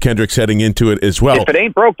with Kendricks heading into it as well. If it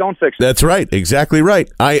ain't broke, don't fix it. That's right, exactly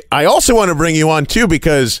right. I also want to bring you on too,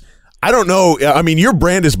 because I don't know. Your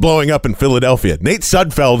brand is blowing up in Philadelphia. Nate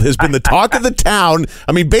Sudfeld has been the talk of the town.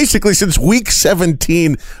 Basically since week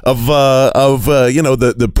 17 of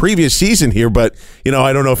the previous season here. But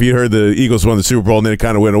I don't know if you heard the Eagles won the Super Bowl and then it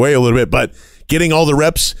kind of went away a little bit. But getting all the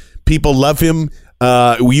reps, people love him.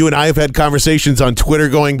 You and I have had conversations on Twitter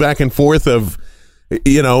going back and forth of,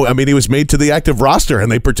 he was made to the active roster and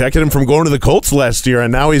they protected him from going to the Colts last year.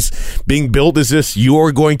 And now he's being billed as this,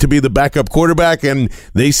 you're going to be the backup quarterback, and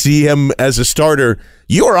they see him as a starter.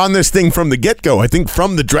 You were on this thing from the get-go, I think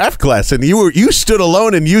from the draft class, and you stood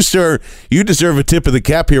alone, and you, sir, you deserve a tip of the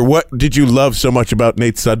cap here. What did you love so much about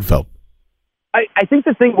Nate Sudfeld? I think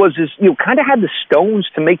the thing was kind of had the stones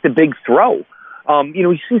to make the big throw.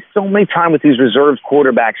 You see so many times with these reserve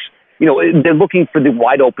quarterbacks, they're looking for the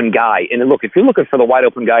wide open guy. And look, if you're looking for the wide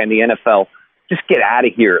open guy in the NFL, just get out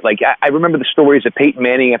of here. Like, I remember the stories of Peyton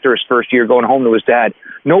Manning after his first year going home to his dad.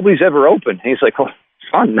 Nobody's ever open. And he's like, well,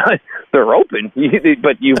 son, they're open,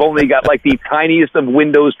 but you've only got like the tiniest of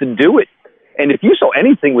windows to do it. And if you saw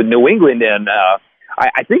anything with New England, and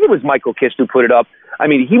I think it was Michael Kist who put it up,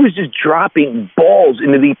 he was just dropping balls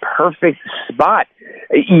into the perfect spot.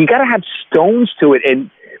 You got to have stones to it. And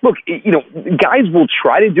look, guys will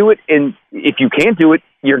try to do it, and if you can't do it,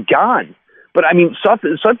 you're gone. But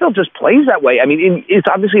Sudfeld just plays that way. It's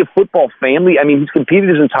obviously a football family. He's competed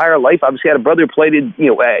his entire life. Obviously, had a brother who played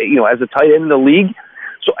as a tight end in the league.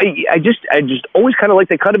 So I just always kind of like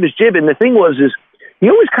the cut of his jib. And the thing is he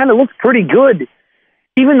always kind of looked pretty good,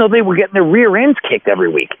 even though they were getting their rear ends kicked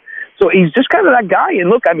every week. So he's just kind of that guy. And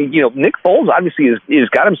look, Nick Foles obviously is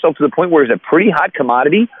got himself to the point where he's a pretty hot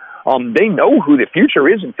commodity. They know who the future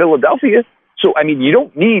is in Philadelphia. So, you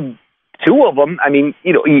don't need 2 of them.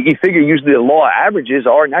 You figure usually the law of averages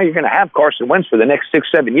are now you're going to have Carson Wentz for the next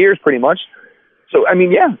 6-7 years pretty much. So,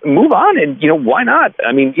 move on. And, why not?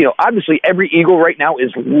 Obviously every Eagle right now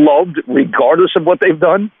is loved regardless of what they've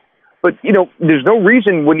done. But, there's no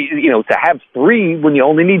reason when to have 3 when you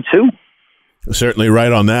only need 2. Certainly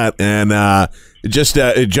right on that. And just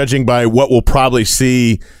judging by what we'll probably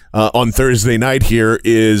see on Thursday night here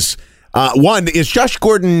is, one, is Josh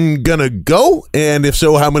Gordon going to go? And if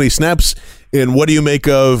so, how many snaps? And what do you make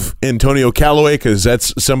of Antonio Callaway? Because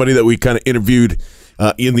that's somebody that we kind of interviewed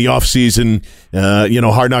in the offseason.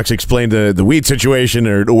 Hard Knocks explained the weed situation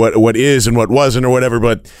or what is and what wasn't or whatever.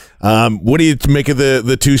 But what do you make of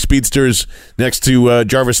the 2 speedsters next to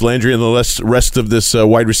Jarvis Landry and the rest of this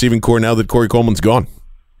wide receiving core now that Corey Coleman's gone?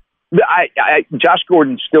 Josh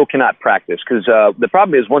Gordon still cannot practice because the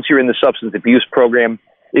problem is once you're in the substance abuse program,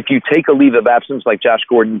 if you take a leave of absence like Josh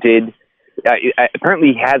Gordon did,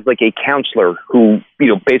 apparently he has like a counselor who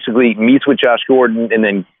basically meets with Josh Gordon and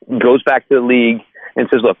then goes back to the league and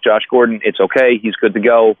says, look, Josh Gordon, it's okay. He's good to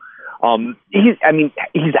go. This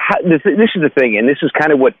is the thing, and this is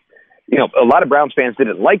kind of what, a lot of Browns fans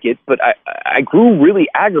didn't like it, but I grew really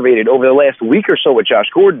aggravated over the last week or so with Josh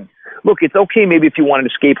Gordon. Look, it's okay maybe if you want to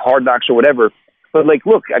escape Hard Knocks or whatever, But, like,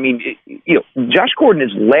 look, I mean, Josh Gordon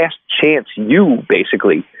is last chance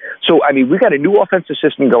basically. So, I mean, we got a new offensive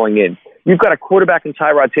system going in. You've got a quarterback in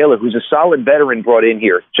Tyrod Taylor who's a solid veteran brought in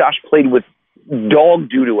here. Josh played with dog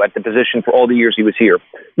doo-doo at the position for all the years he was here.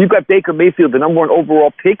 You've got Baker Mayfield, the number 1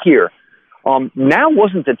 overall pick here. Now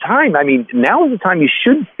wasn't the time. I mean, now is the time you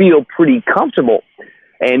should feel pretty comfortable.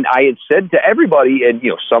 And I had said to everybody, and,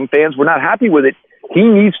 some fans were not happy with it, he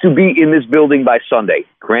needs to be in this building by Sunday.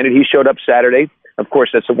 Granted, he showed up Saturday. Of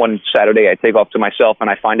course, that's the one Saturday I take off to myself, and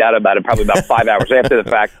I find out about it probably about 5 hours after the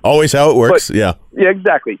fact. Always how it works, yeah. Yeah,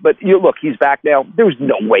 exactly. But, look, he's back now. There's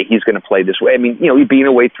no way he's going to play this way. I mean, he'd been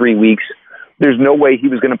away 3 weeks. There's no way he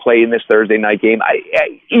was going to play in this Thursday night game.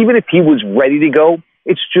 Even if he was ready to go,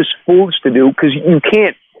 it's just foolish to do because you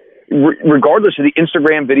can't, regardless of the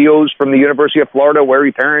Instagram videos from the University of Florida where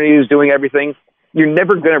apparently is doing everything, you're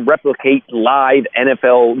never going to replicate live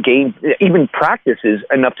NFL games, even practices,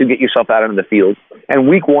 enough to get yourself out on the field. And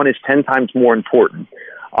week 1 is 10 times more important.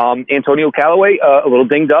 Antonio Callaway, a little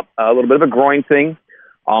dinged up, a little bit of a groin thing.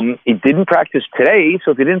 He didn't practice today.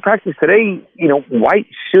 So if he didn't practice today, why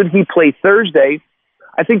should he play Thursday?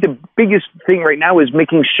 I think the biggest thing right now is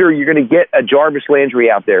making sure you're going to get a Jarvis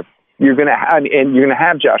Landry out there. You're going to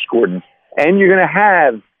have Josh Gordon, and you're going to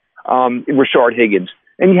have Rashard Higgins.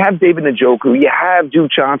 And you have David Njoku, you have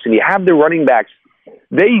Duke Johnson, you have the running backs.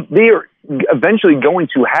 They are eventually going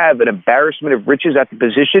to have an embarrassment of riches at the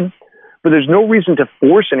position, but there's no reason to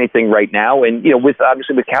force anything right now. And with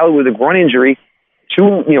Callaway with a groin injury,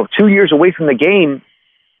 2 years away from the game,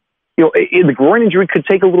 the groin injury could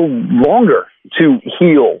take a little longer to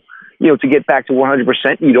heal. To get back to 100%.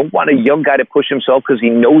 You don't want a young guy to push himself because he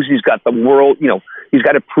knows he's got the world. He's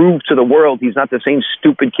got to prove to the world he's not the same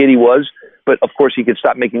stupid kid he was. But, of course, he could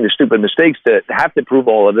stop making the stupid mistakes to have to prove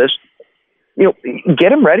all of this.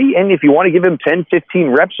 Get him ready. And if you want to give him 10, 15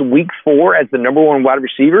 reps week 4 as the number 1 wide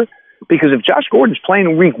receiver, because if Josh Gordon's playing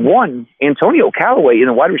in week 1, Antonio Callaway in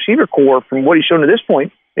the wide receiver core, from what he's shown to this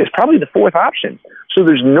point, is probably the 4th option. So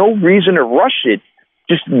there's no reason to rush it.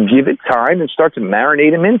 Just give it time and start to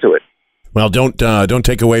marinate him into it. Well, don't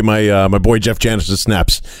take away my boy Jeff Janis'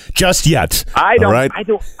 snaps just yet. I don't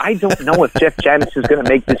know if Jeff Janis is going to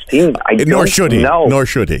make this team. Nor should he.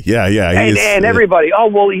 Yeah. And everybody,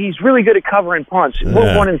 he's really good at covering punts. We're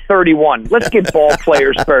 1-31. Let's get ball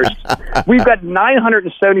players first. We've got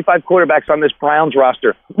 975 quarterbacks on this Browns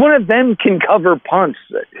roster. One of them can cover punts.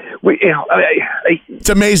 It's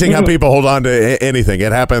amazing how people hold on to anything.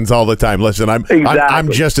 It happens all the time. Listen,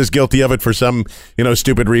 I'm just as guilty of it for some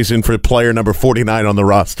stupid reason for player number 49 on the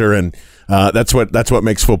roster, and that's what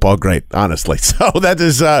makes football great, honestly. So that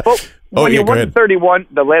is when you're 131,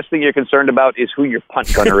 the last thing you're concerned about is who your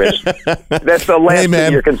punt gunner is. That's the last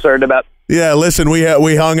thing you're concerned about. Yeah, listen, we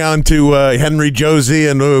hung on to Henry Josie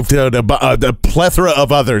and the plethora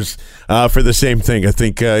of others for the same thing. I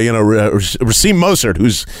think Raheem Mostert,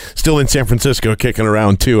 who's still in San Francisco, kicking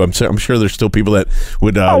around too. I'm sure there's still people that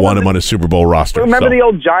would want him on a Super Bowl roster. Remember the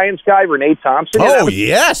old Giants guy, Renee Thompson?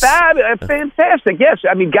 Yes, fantastic. Yes,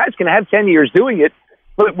 I mean guys can have 10 years doing it.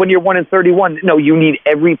 But when you're 1-31, no, you need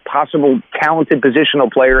every possible talented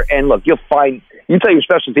positional player. And look, you tell your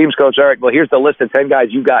special teams coach, all right, well, here's the list of 10 guys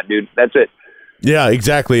you got, dude. That's it. Yeah,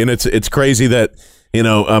 exactly. And it's crazy that,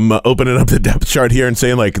 I'm opening up the depth chart here and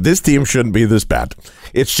saying, like, this team shouldn't be this bad.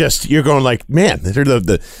 It's just, you're going like, man,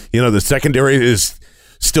 the secondary is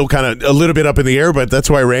still kind of a little bit up in the air, but that's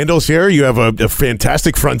why Randall's here. You have a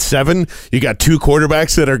fantastic front 7. You got 2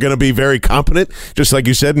 quarterbacks that are going to be very competent. Just like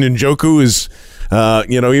you said, Njoku is...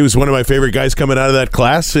 he was one of my favorite guys coming out of that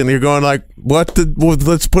class, and you're going like,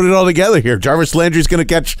 let's put it all together here. Jarvis Landry's going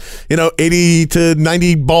to catch, 80 to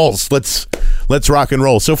 90 balls. Let's rock and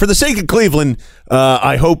roll. So for the sake of Cleveland,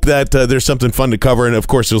 I hope that there's something fun to cover, and of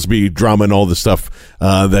course there'll be drama and all the stuff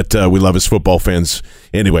that we love as football fans.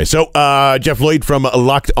 Anyway, so Jeff Lloyd from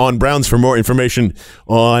Locked On Browns for more information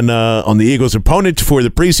on the Eagles' opponent for the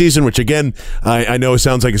preseason, which again I know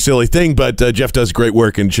sounds like a silly thing, but Jeff does great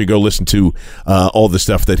work and should go listen to all the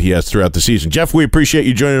stuff that he has throughout the season. Jeff, we appreciate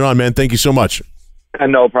you joining on, man. Thank you so much.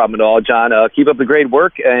 No problem at all, John. Keep up the great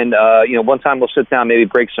work, and one time we'll sit down, maybe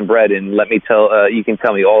break some bread, and you can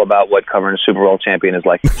tell me all about what covering a Super Bowl champion is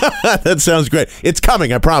like. That sounds great. It's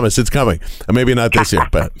coming, I promise. It's coming. Maybe not this year,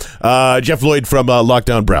 but Jeff Lloyd from Locked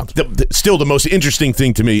On Browns. Still, the most interesting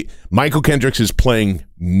thing to me: Michael Kendricks is playing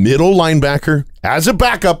middle linebacker as a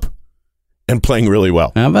backup and playing really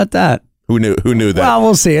well. How about that? Who knew that? Well,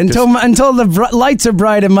 we'll see. Until the lights are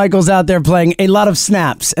bright and Michael's out there playing a lot of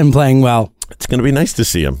snaps and playing well. It's going to be nice to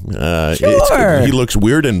see him. Sure. He looks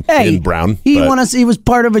weird in brown. He was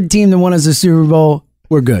part of a team that won us a Super Bowl.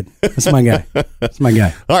 We're good. That's my guy. That's my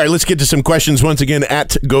guy. All right, let's get to some questions once again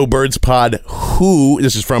at Go Birds Pod.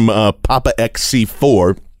 This is from Papa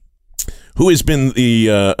XC4. Who has been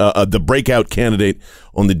the breakout candidate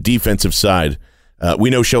on the defensive side? We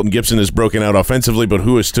know Shelton Gibson has broken out offensively, but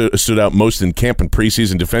who has stood out most in camp and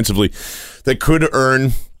preseason defensively that could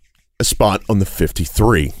earn a spot on the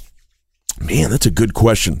 53? Man, that's a good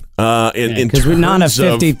question. Because we're not a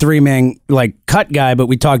 53-man cut guy, but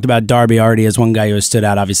we talked about Darby already as one guy who has stood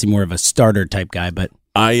out. Obviously, more of a starter type guy. But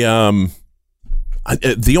the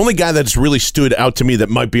only guy that's really stood out to me that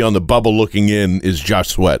might be on the bubble looking in is Josh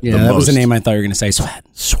Sweat. Yeah, that was the name I thought you were going to say. Sweat.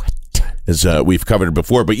 As we've covered it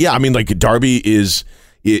before. But yeah, I mean, Darby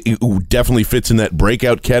it definitely fits in that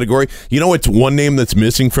breakout category. You know what's one name that's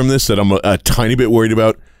missing from this that I'm a tiny bit worried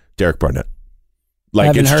about? Derek Barnett.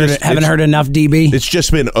 Haven't heard enough DB. It's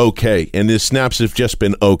just been okay, and his snaps have just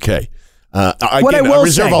been okay. I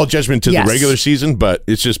reserve all judgment to the regular season, but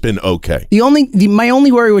it's just been okay. My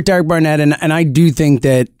only worry with Derek Barnett, and I do think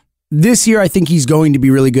that this year I think he's going to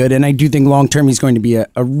be really good, and I do think long term he's going to be a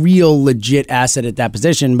real legit asset at that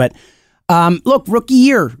position. But look, rookie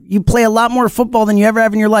year, you play a lot more football than you ever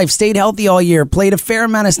have in your life. Stayed healthy all year, played a fair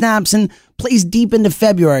amount of snaps, and plays deep into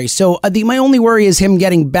February. So I think my only worry is him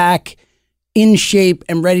getting back in shape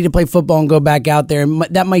and ready to play football and go back out there. And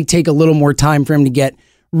that might take a little more time for him to get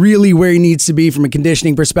really where he needs to be from a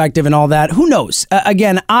conditioning perspective and all that. Who knows?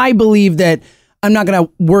 Again, I believe that I'm not going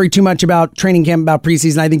to worry too much about training camp, about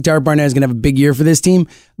preseason. I think Derek Barnett is going to have a big year for this team.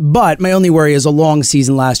 But my only worry is a long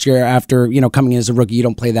season last year after, coming in as a rookie. You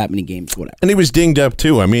don't play that many games, whatever. And he was dinged up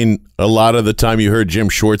too. I mean, a lot of the time you heard Jim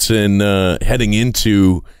Schwartzen heading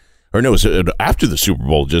into, after the Super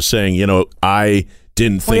Bowl, just saying, I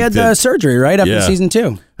didn't think he had the surgery, right, after season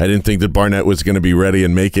 2. I didn't think that Barnett was going to be ready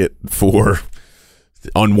and make it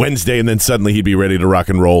on Wednesday, and then suddenly he'd be ready to rock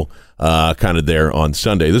and roll kind of there on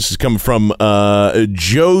Sunday. This is coming from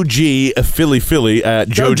Joe G, Philly at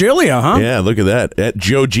Joe Gilia, huh? Yeah, look at that. At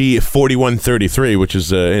Joe G 4133, which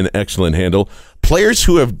is an excellent handle. Players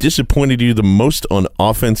who have disappointed you the most on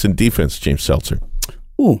offense and defense, James Seltzer.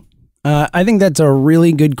 Ooh. I think that's a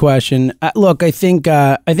really good question. Look, I think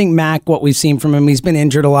Mac, what we've seen from him, he's been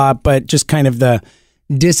injured a lot, but just kind of the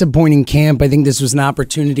disappointing camp. I think this was an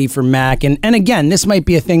opportunity for Mac. And again, this might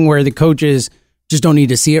be a thing where the coaches just don't need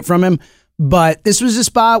to see it from him. But this was a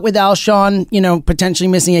spot with Alshon, potentially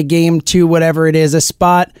missing a game, 2, whatever it is, a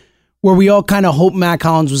spot where we all kind of hope Mac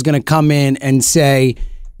Hollins was going to come in and say,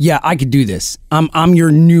 yeah, I could do this. I'm your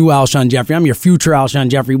new Alshon Jeffrey. I'm your future Alshon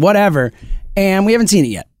Jeffrey, whatever. And we haven't seen it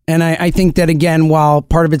yet. And I think that, again, while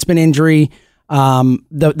part of it's been injury,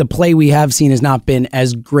 the play we have seen has not been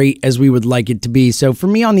as great as we would like it to be. So for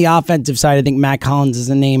me on the offensive side, I think Mac Hollins is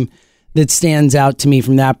a name that stands out to me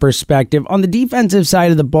from that perspective. On the defensive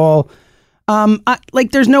side of the ball,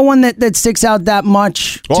 there's no one that sticks out that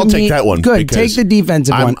much. Well, I'll take that one. Good, take the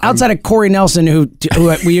defensive one. Outside of Corey Nelson, who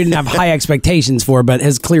we didn't have high expectations for, but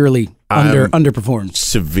has clearly underperformed.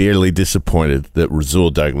 Severely disappointed that Rasul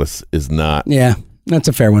Douglas is not. Yeah. That's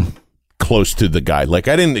a fair one. Close to the guy. I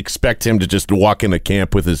didn't expect him to just walk into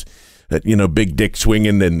camp with his, big dick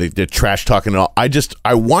swinging and the trash talking and all.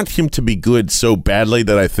 I want him to be good so badly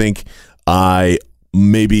that I think I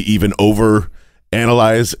maybe even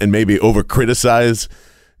over-analyze and maybe over-criticize.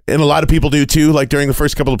 And a lot of people do too, during the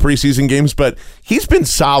first couple of preseason games. But he's been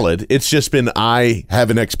solid. It's just been I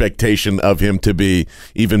have an expectation of him to be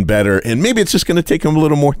even better. And maybe it's just going to take him a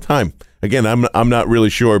little more time. Again, I'm not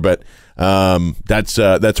really sure, but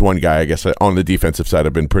that's one guy, I guess, on the defensive side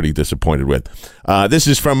I've been pretty disappointed with. This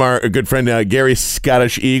is from our good friend Gary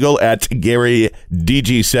Scottish Eagle at Gary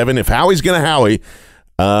DG7. If Howie's going to Howie,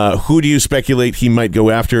 who do you speculate he might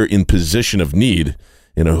go after in position of need?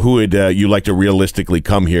 Who would you like to realistically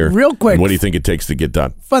come here? Real quick. And what do you think it takes to get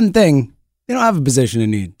done? Fun thing, they don't have a position of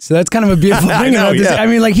need. So that's kind of a beautiful thing about this. I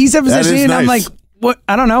mean, he's a position of need, and I'm like, what?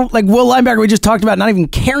 I don't know. Will linebacker, we just talked about not even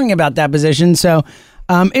caring about that position. So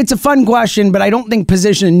it's a fun question, but I don't think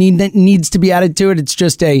position of need needs to be added to it. It's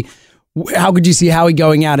just how could you see Howie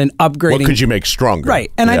going out and upgrading? What could you make stronger?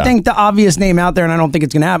 Right. And I think the obvious name out there, and I don't think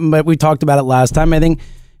it's going to happen, but we talked about it last time. I think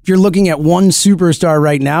if you're looking at one superstar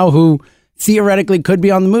right now who theoretically could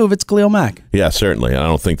be on the move, it's Khalil Mack. Yeah, certainly. And I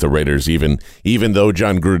don't think the Raiders, even though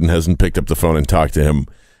John Gruden hasn't picked up the phone and talked to him,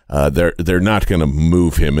 they're not going to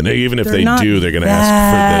move him, and even if they do, they're going to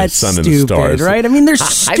ask for the sun and the stars, right? I mean, they're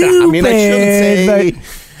stupid. I shouldn't say.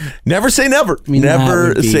 Never say never.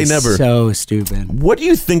 Never say never. So stupid. What do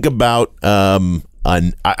you think about?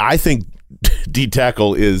 I think D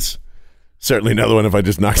tackle is Certainly another one if I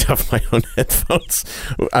just knocked off my own headphones.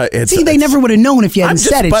 See, they never would have known if you hadn't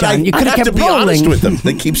said it, John. You could have kept rolling. I have to be honest with them.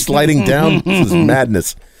 They keep sliding down. This is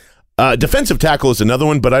madness. Defensive tackle is another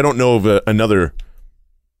one, but I don't know of another.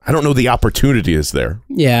 I don't know the opportunity is there.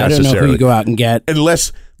 Yeah, I don't know who you go out and get.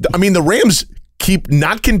 Unless, the Rams keep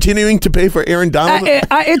not continuing to pay for Aaron Donald.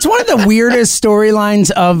 It's one of the weirdest storylines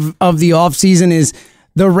of the offseason is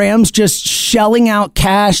the Rams just shelling out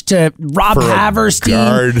cash to Rob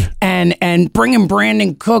Haverstein and bringing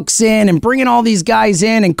Brandon Cooks in and bringing all these guys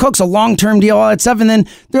in, and Cooks a long-term deal, all that stuff. And then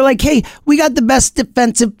they're like, hey, we got the best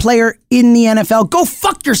defensive player in the NFL. Go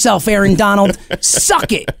fuck yourself, Aaron Donald.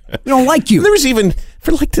 Suck it. We don't like you. There was even,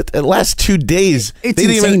 for like the last 2 days. It's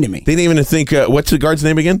insane to me. They didn't even think, what's the guard's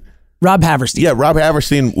name again? Rob Haverstein. Yeah, Rob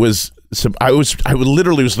Haverstein was, I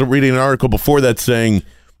literally was reading an article before that saying,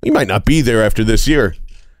 he might not be there after this year.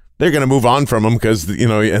 They're going to move on from him because,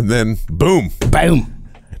 and then boom. Boom.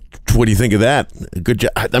 What do you think of that? Good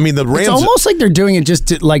job. The Rams. It's almost like they're doing it just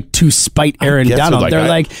to spite Aaron Donald. They're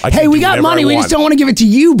like, hey, we got money. We just don't want to give it to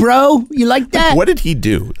you, bro. You like that? What did he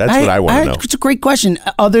do? That's what I want to know. It's a great question.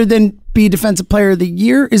 Other than be Defensive Player of the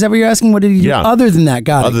Year? Is that what you're asking? What did he do? Other than that,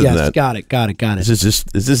 got it. Yes, got it. This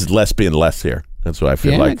is less being less here. That's what I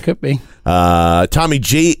feel like. Yeah, it could be. Tommy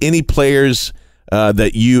G, any players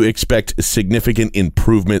that you expect significant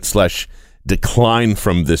improvement / decline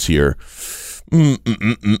from this year?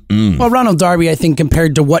 Well, Ronald Darby, I think,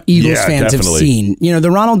 compared to what Eagles fans have seen.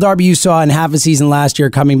 The Ronald Darby you saw in half a season last year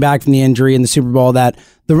coming back from the injury in the Super Bowl, that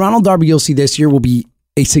the Ronald Darby you'll see this year will be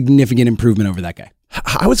a significant improvement over that guy.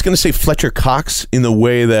 I was going to say Fletcher Cox in the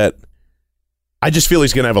way that I just feel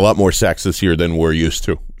he's going to have a lot more sacks this year than we're used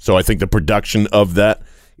to. So I think the production of that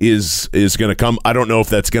is going to come. I don't know if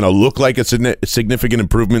that's going to look like a significant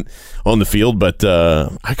improvement on the field, but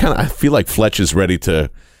I feel like Fletch is ready to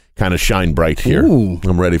kind of shine bright here. Ooh,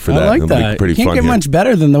 I'm ready for that. I like that. Pretty Can't fun get here. much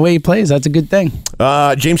better than the way he plays. That's a good thing.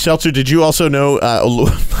 James Seltzer, did you also know, I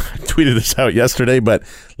tweeted this out yesterday, but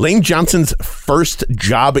Lane Johnson's first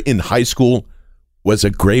job in high school was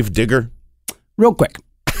a grave digger? Real quick.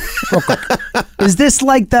 Is this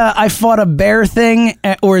like the I fought a bear thing,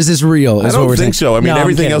 or is this real? I don't think so.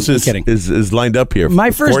 Everything else is lined up here.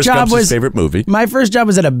 My first job was his favorite movie. My first job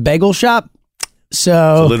was at a bagel shop.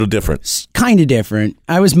 So it's a little different. Kind of different.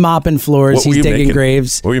 I was mopping floors. He's digging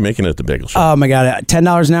graves. What were you making at the bagel shop? Oh my God,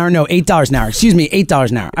 $10 an hour? No, $8 an hour. Excuse me,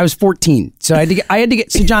 $8 an hour. I was 14, so I had to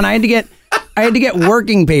get. So John, I had to get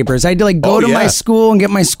working papers. I had to go to my school and get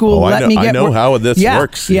my school. I know how this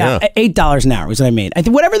works. Yeah, $8 an hour was what I made. I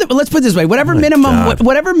think let's put it this way: whatever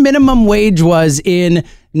minimum wage was in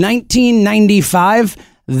 1995.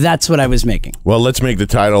 That's what I was making. Well, let's make the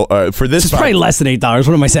title for this. It's probably less than $8.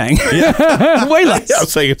 What am I saying? Yeah. Way less. Yeah, I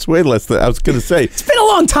was saying it's way less than I was going to say. It's been a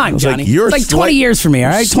long time, Johnny. You're it's 20 years for me,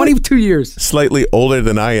 all right? 22 years. Slightly older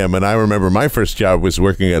than I am, and I remember my first job was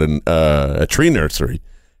working at a tree nursery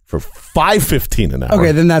for $5.15 an hour.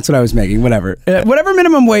 Okay, then that's what I was making. Whatever. Whatever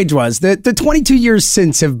minimum wage was. The 22 years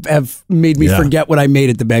since have made me forget what I made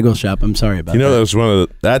at the bagel shop. I'm sorry about that. That was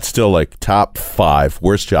that's still like top 5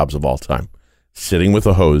 worst jobs of all time. Sitting with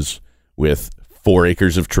a hose with 4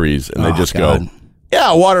 acres of trees, and they just go,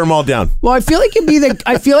 water them all down. Well, I feel like it'd be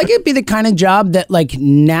the kind of job that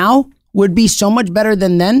now would be so much better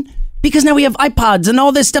than then, because now we have iPods and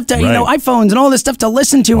all this stuff to iPhones and all this stuff to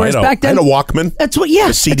listen to. Whereas back then, I had a Walkman. That's what.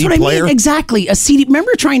 A CD that's what player. I mean. Exactly, a CD.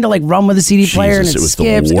 Remember trying to run with a CD player and it skips. The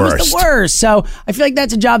worst. It was the worst. So I feel like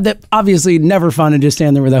that's a job that obviously never fun to just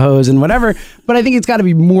stand there with a hose and whatever. But I think it's got to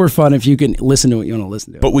be more fun if you can listen to what you want to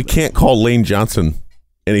listen to. But we can't call Lane Johnson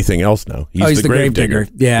anything else now. He's the grave digger.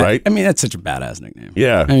 Yeah, right. I mean, that's such a badass nickname.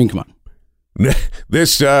 Yeah. I mean, come on.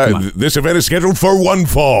 This event is scheduled for one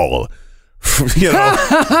fall.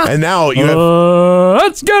 And now you have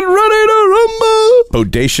let's get ready to rumble.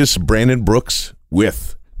 Bodacious Brandon Brooks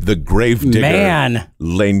with the grave digger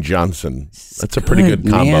Lane Johnson. That's a pretty good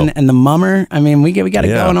combo. Man, and the mummer. I mean, we got it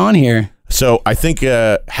going on here. So I think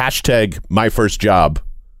hashtag my first job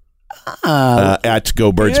at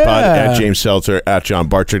Go Birds Pod, at James Seltzer, at John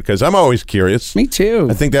Barchard, because I'm always curious. Me too.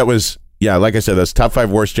 I think that was like I said, that's top 5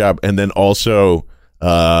 worst job, and then also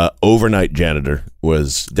overnight janitor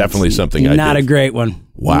was definitely something I did. Not a great one.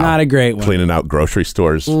 Wow. Not a great one. Cleaning out grocery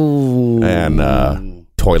stores and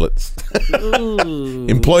toilets.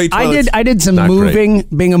 Employee toilets. I did some moving.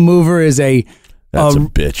 Great. Being a mover is that's a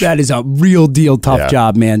bitch. That is a real deal tough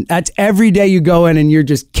job, man. That's every day you go in and you're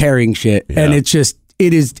just carrying shit. Yeah. And it's just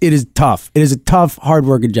it is tough. It is a tough,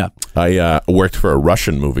 hard-working job. I worked for a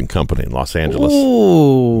Russian moving company in Los Angeles.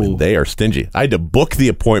 Ooh. I mean, they are stingy. I had to book the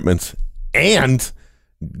appointments and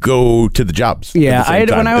go to the jobs. Yeah, I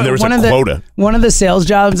had and there was a quota. One of the sales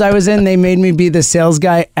jobs I was in, they made me be the sales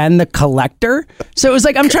guy and the collector. So it was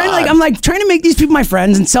like I'm trying to make these people my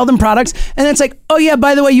friends and sell them products, and it's like, oh yeah,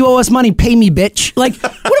 by the way, you owe us money, pay me, bitch. Like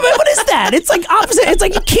what is that? It's like opposite. It's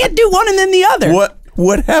like you can't do one and then the other.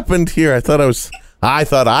 What happened here? I thought I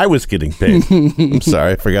was getting paid. I'm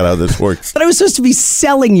sorry, I forgot how this works. But I was supposed to be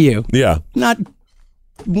selling you. Yeah, not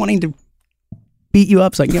wanting to beat you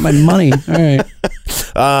up so I can get my money. All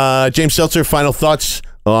right. James Seltzer, final thoughts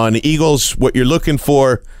on the Eagles, what you're looking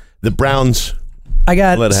for, the Browns.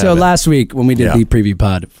 Last week when we did the preview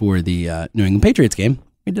pod for the New England Patriots game,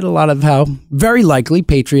 we did a lot of how very likely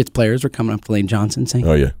Patriots players were coming up to Lane Johnson saying,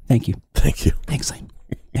 oh yeah, thank you. Thanks, Lane.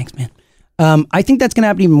 Thanks, man. I think that's going to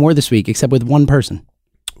happen even more this week, except with one person.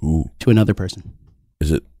 Ooh. To another person.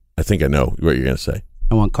 Is it? I think I know what you're going to say.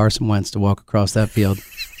 I want Carson Wentz to walk across that field,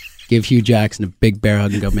 give Hugh Jackson a big bear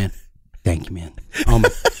hug and go, man, thank you, man.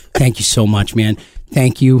 Thank you so much, man.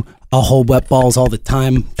 Thank you. I'll hold wet balls all the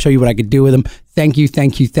time, show you what I could do with them. Thank you,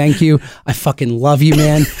 thank you, thank you. I fucking love you,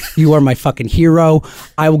 man. You are my fucking hero.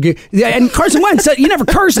 I will get... And Carson Wentz, he never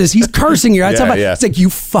curses. He's cursing you. It's like, you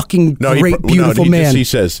fucking beautiful man. He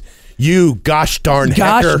says, you gosh darn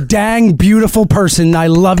hacker. Gosh dang beautiful person. I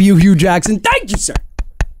love you, Hugh Jackson. Thank you, sir.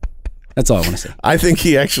 That's all I want to say. I think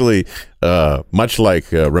he actually, much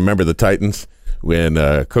like Remember the Titans, when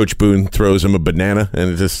Coach Boone throws him a banana and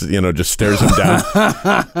it just stares him down.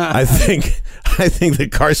 I think that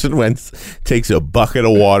Carson Wentz takes a bucket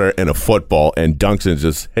of water and a football and dunks it and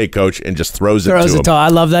just, hey, coach, and just throws it to him. I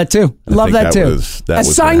love that too.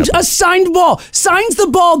 A signed ball. Signs the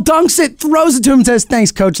ball, dunks it, throws it to him and says,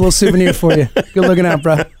 thanks, coach. A little souvenir for you. Good looking out,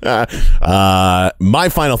 bro. My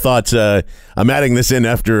final thoughts, I'm adding this in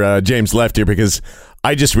after James left here because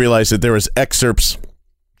I just realized that there was excerpts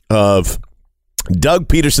of Doug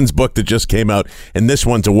Peterson's book that just came out, and this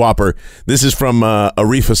one's a whopper. This is from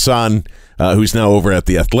Arif Hassan, who's now over at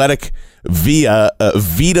The Athletic, via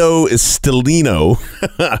Vito Stellino.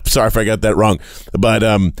 I'm sorry if I got that wrong, but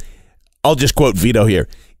I'll just quote Vito here.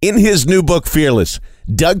 In his new book, Fearless,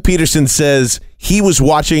 Doug Peterson says he was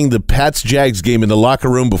watching the Pats-Jags game in the locker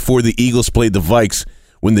room before the Eagles played the Vikes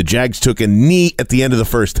when the Jags took a knee at the end of the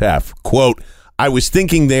first half. Quote, I was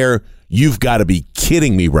thinking there, you've got to be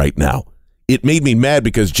kidding me right now. It made me mad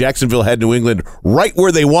because Jacksonville had New England right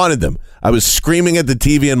where they wanted them. I was screaming at the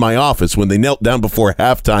TV in my office when they knelt down before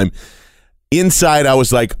halftime. Inside, I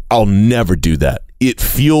was like, I'll never do that. It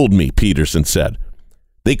fueled me, Peterson said.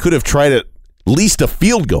 They could have tried at least a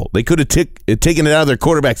field goal. They could have taken it out of their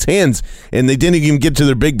quarterback's hands, and they didn't even get to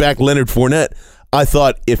their big back, Leonard Fournette. I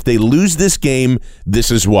thought, if they lose this game,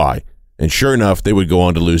 this is why. And sure enough, they would go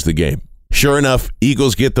on to lose the game. Sure enough,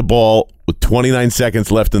 Eagles get the ball with 29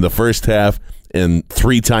 seconds left in the first half and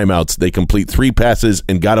 3 timeouts. They complete 3 passes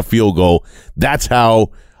and got a field goal. That's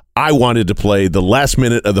how I wanted to play the last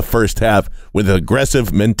minute of the first half with an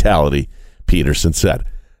aggressive mentality, Peterson said.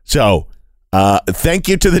 So, thank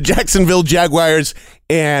you to the Jacksonville Jaguars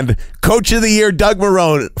and Coach of the Year, Doug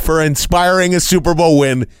Marrone, for inspiring a Super Bowl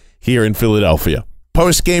win here in Philadelphia.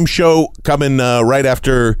 Post-game show coming right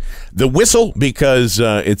after the whistle because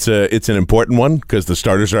it's an important one because the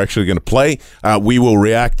starters are actually going to play. We will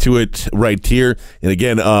react to it right here. And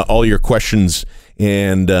again, all your questions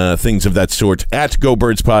and things of that sort at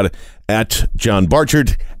GoBirdsPod, at John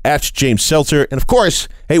Barchard, at James Seltzer. And of course,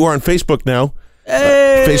 hey, we're on Facebook now.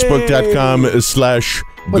 Hey! Facebook.com/What's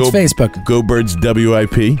Facebook?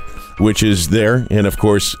 GoBirdsWIP. Which is there. And, of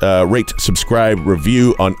course, rate, subscribe,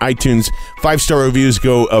 review on iTunes. 5-star reviews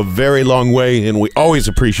go a very long way, and we always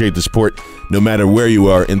appreciate the support no matter where you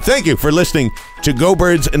are. And thank you for listening to Go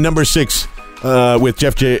Birds number 6 with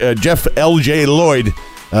Jeff L.J. Lloyd,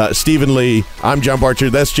 Stephen Lee. I'm John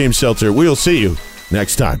Barchard. That's James Seltzer. We'll see you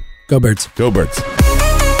next time. Go Birds. Go Birds.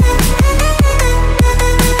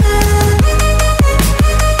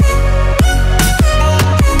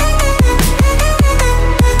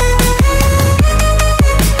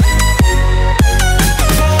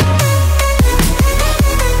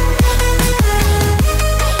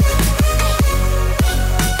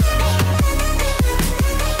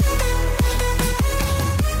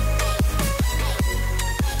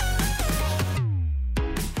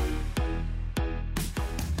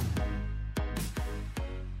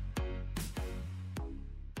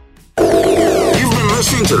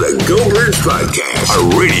 To the Go Birds Podcast,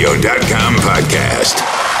 a radio.com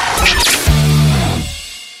podcast.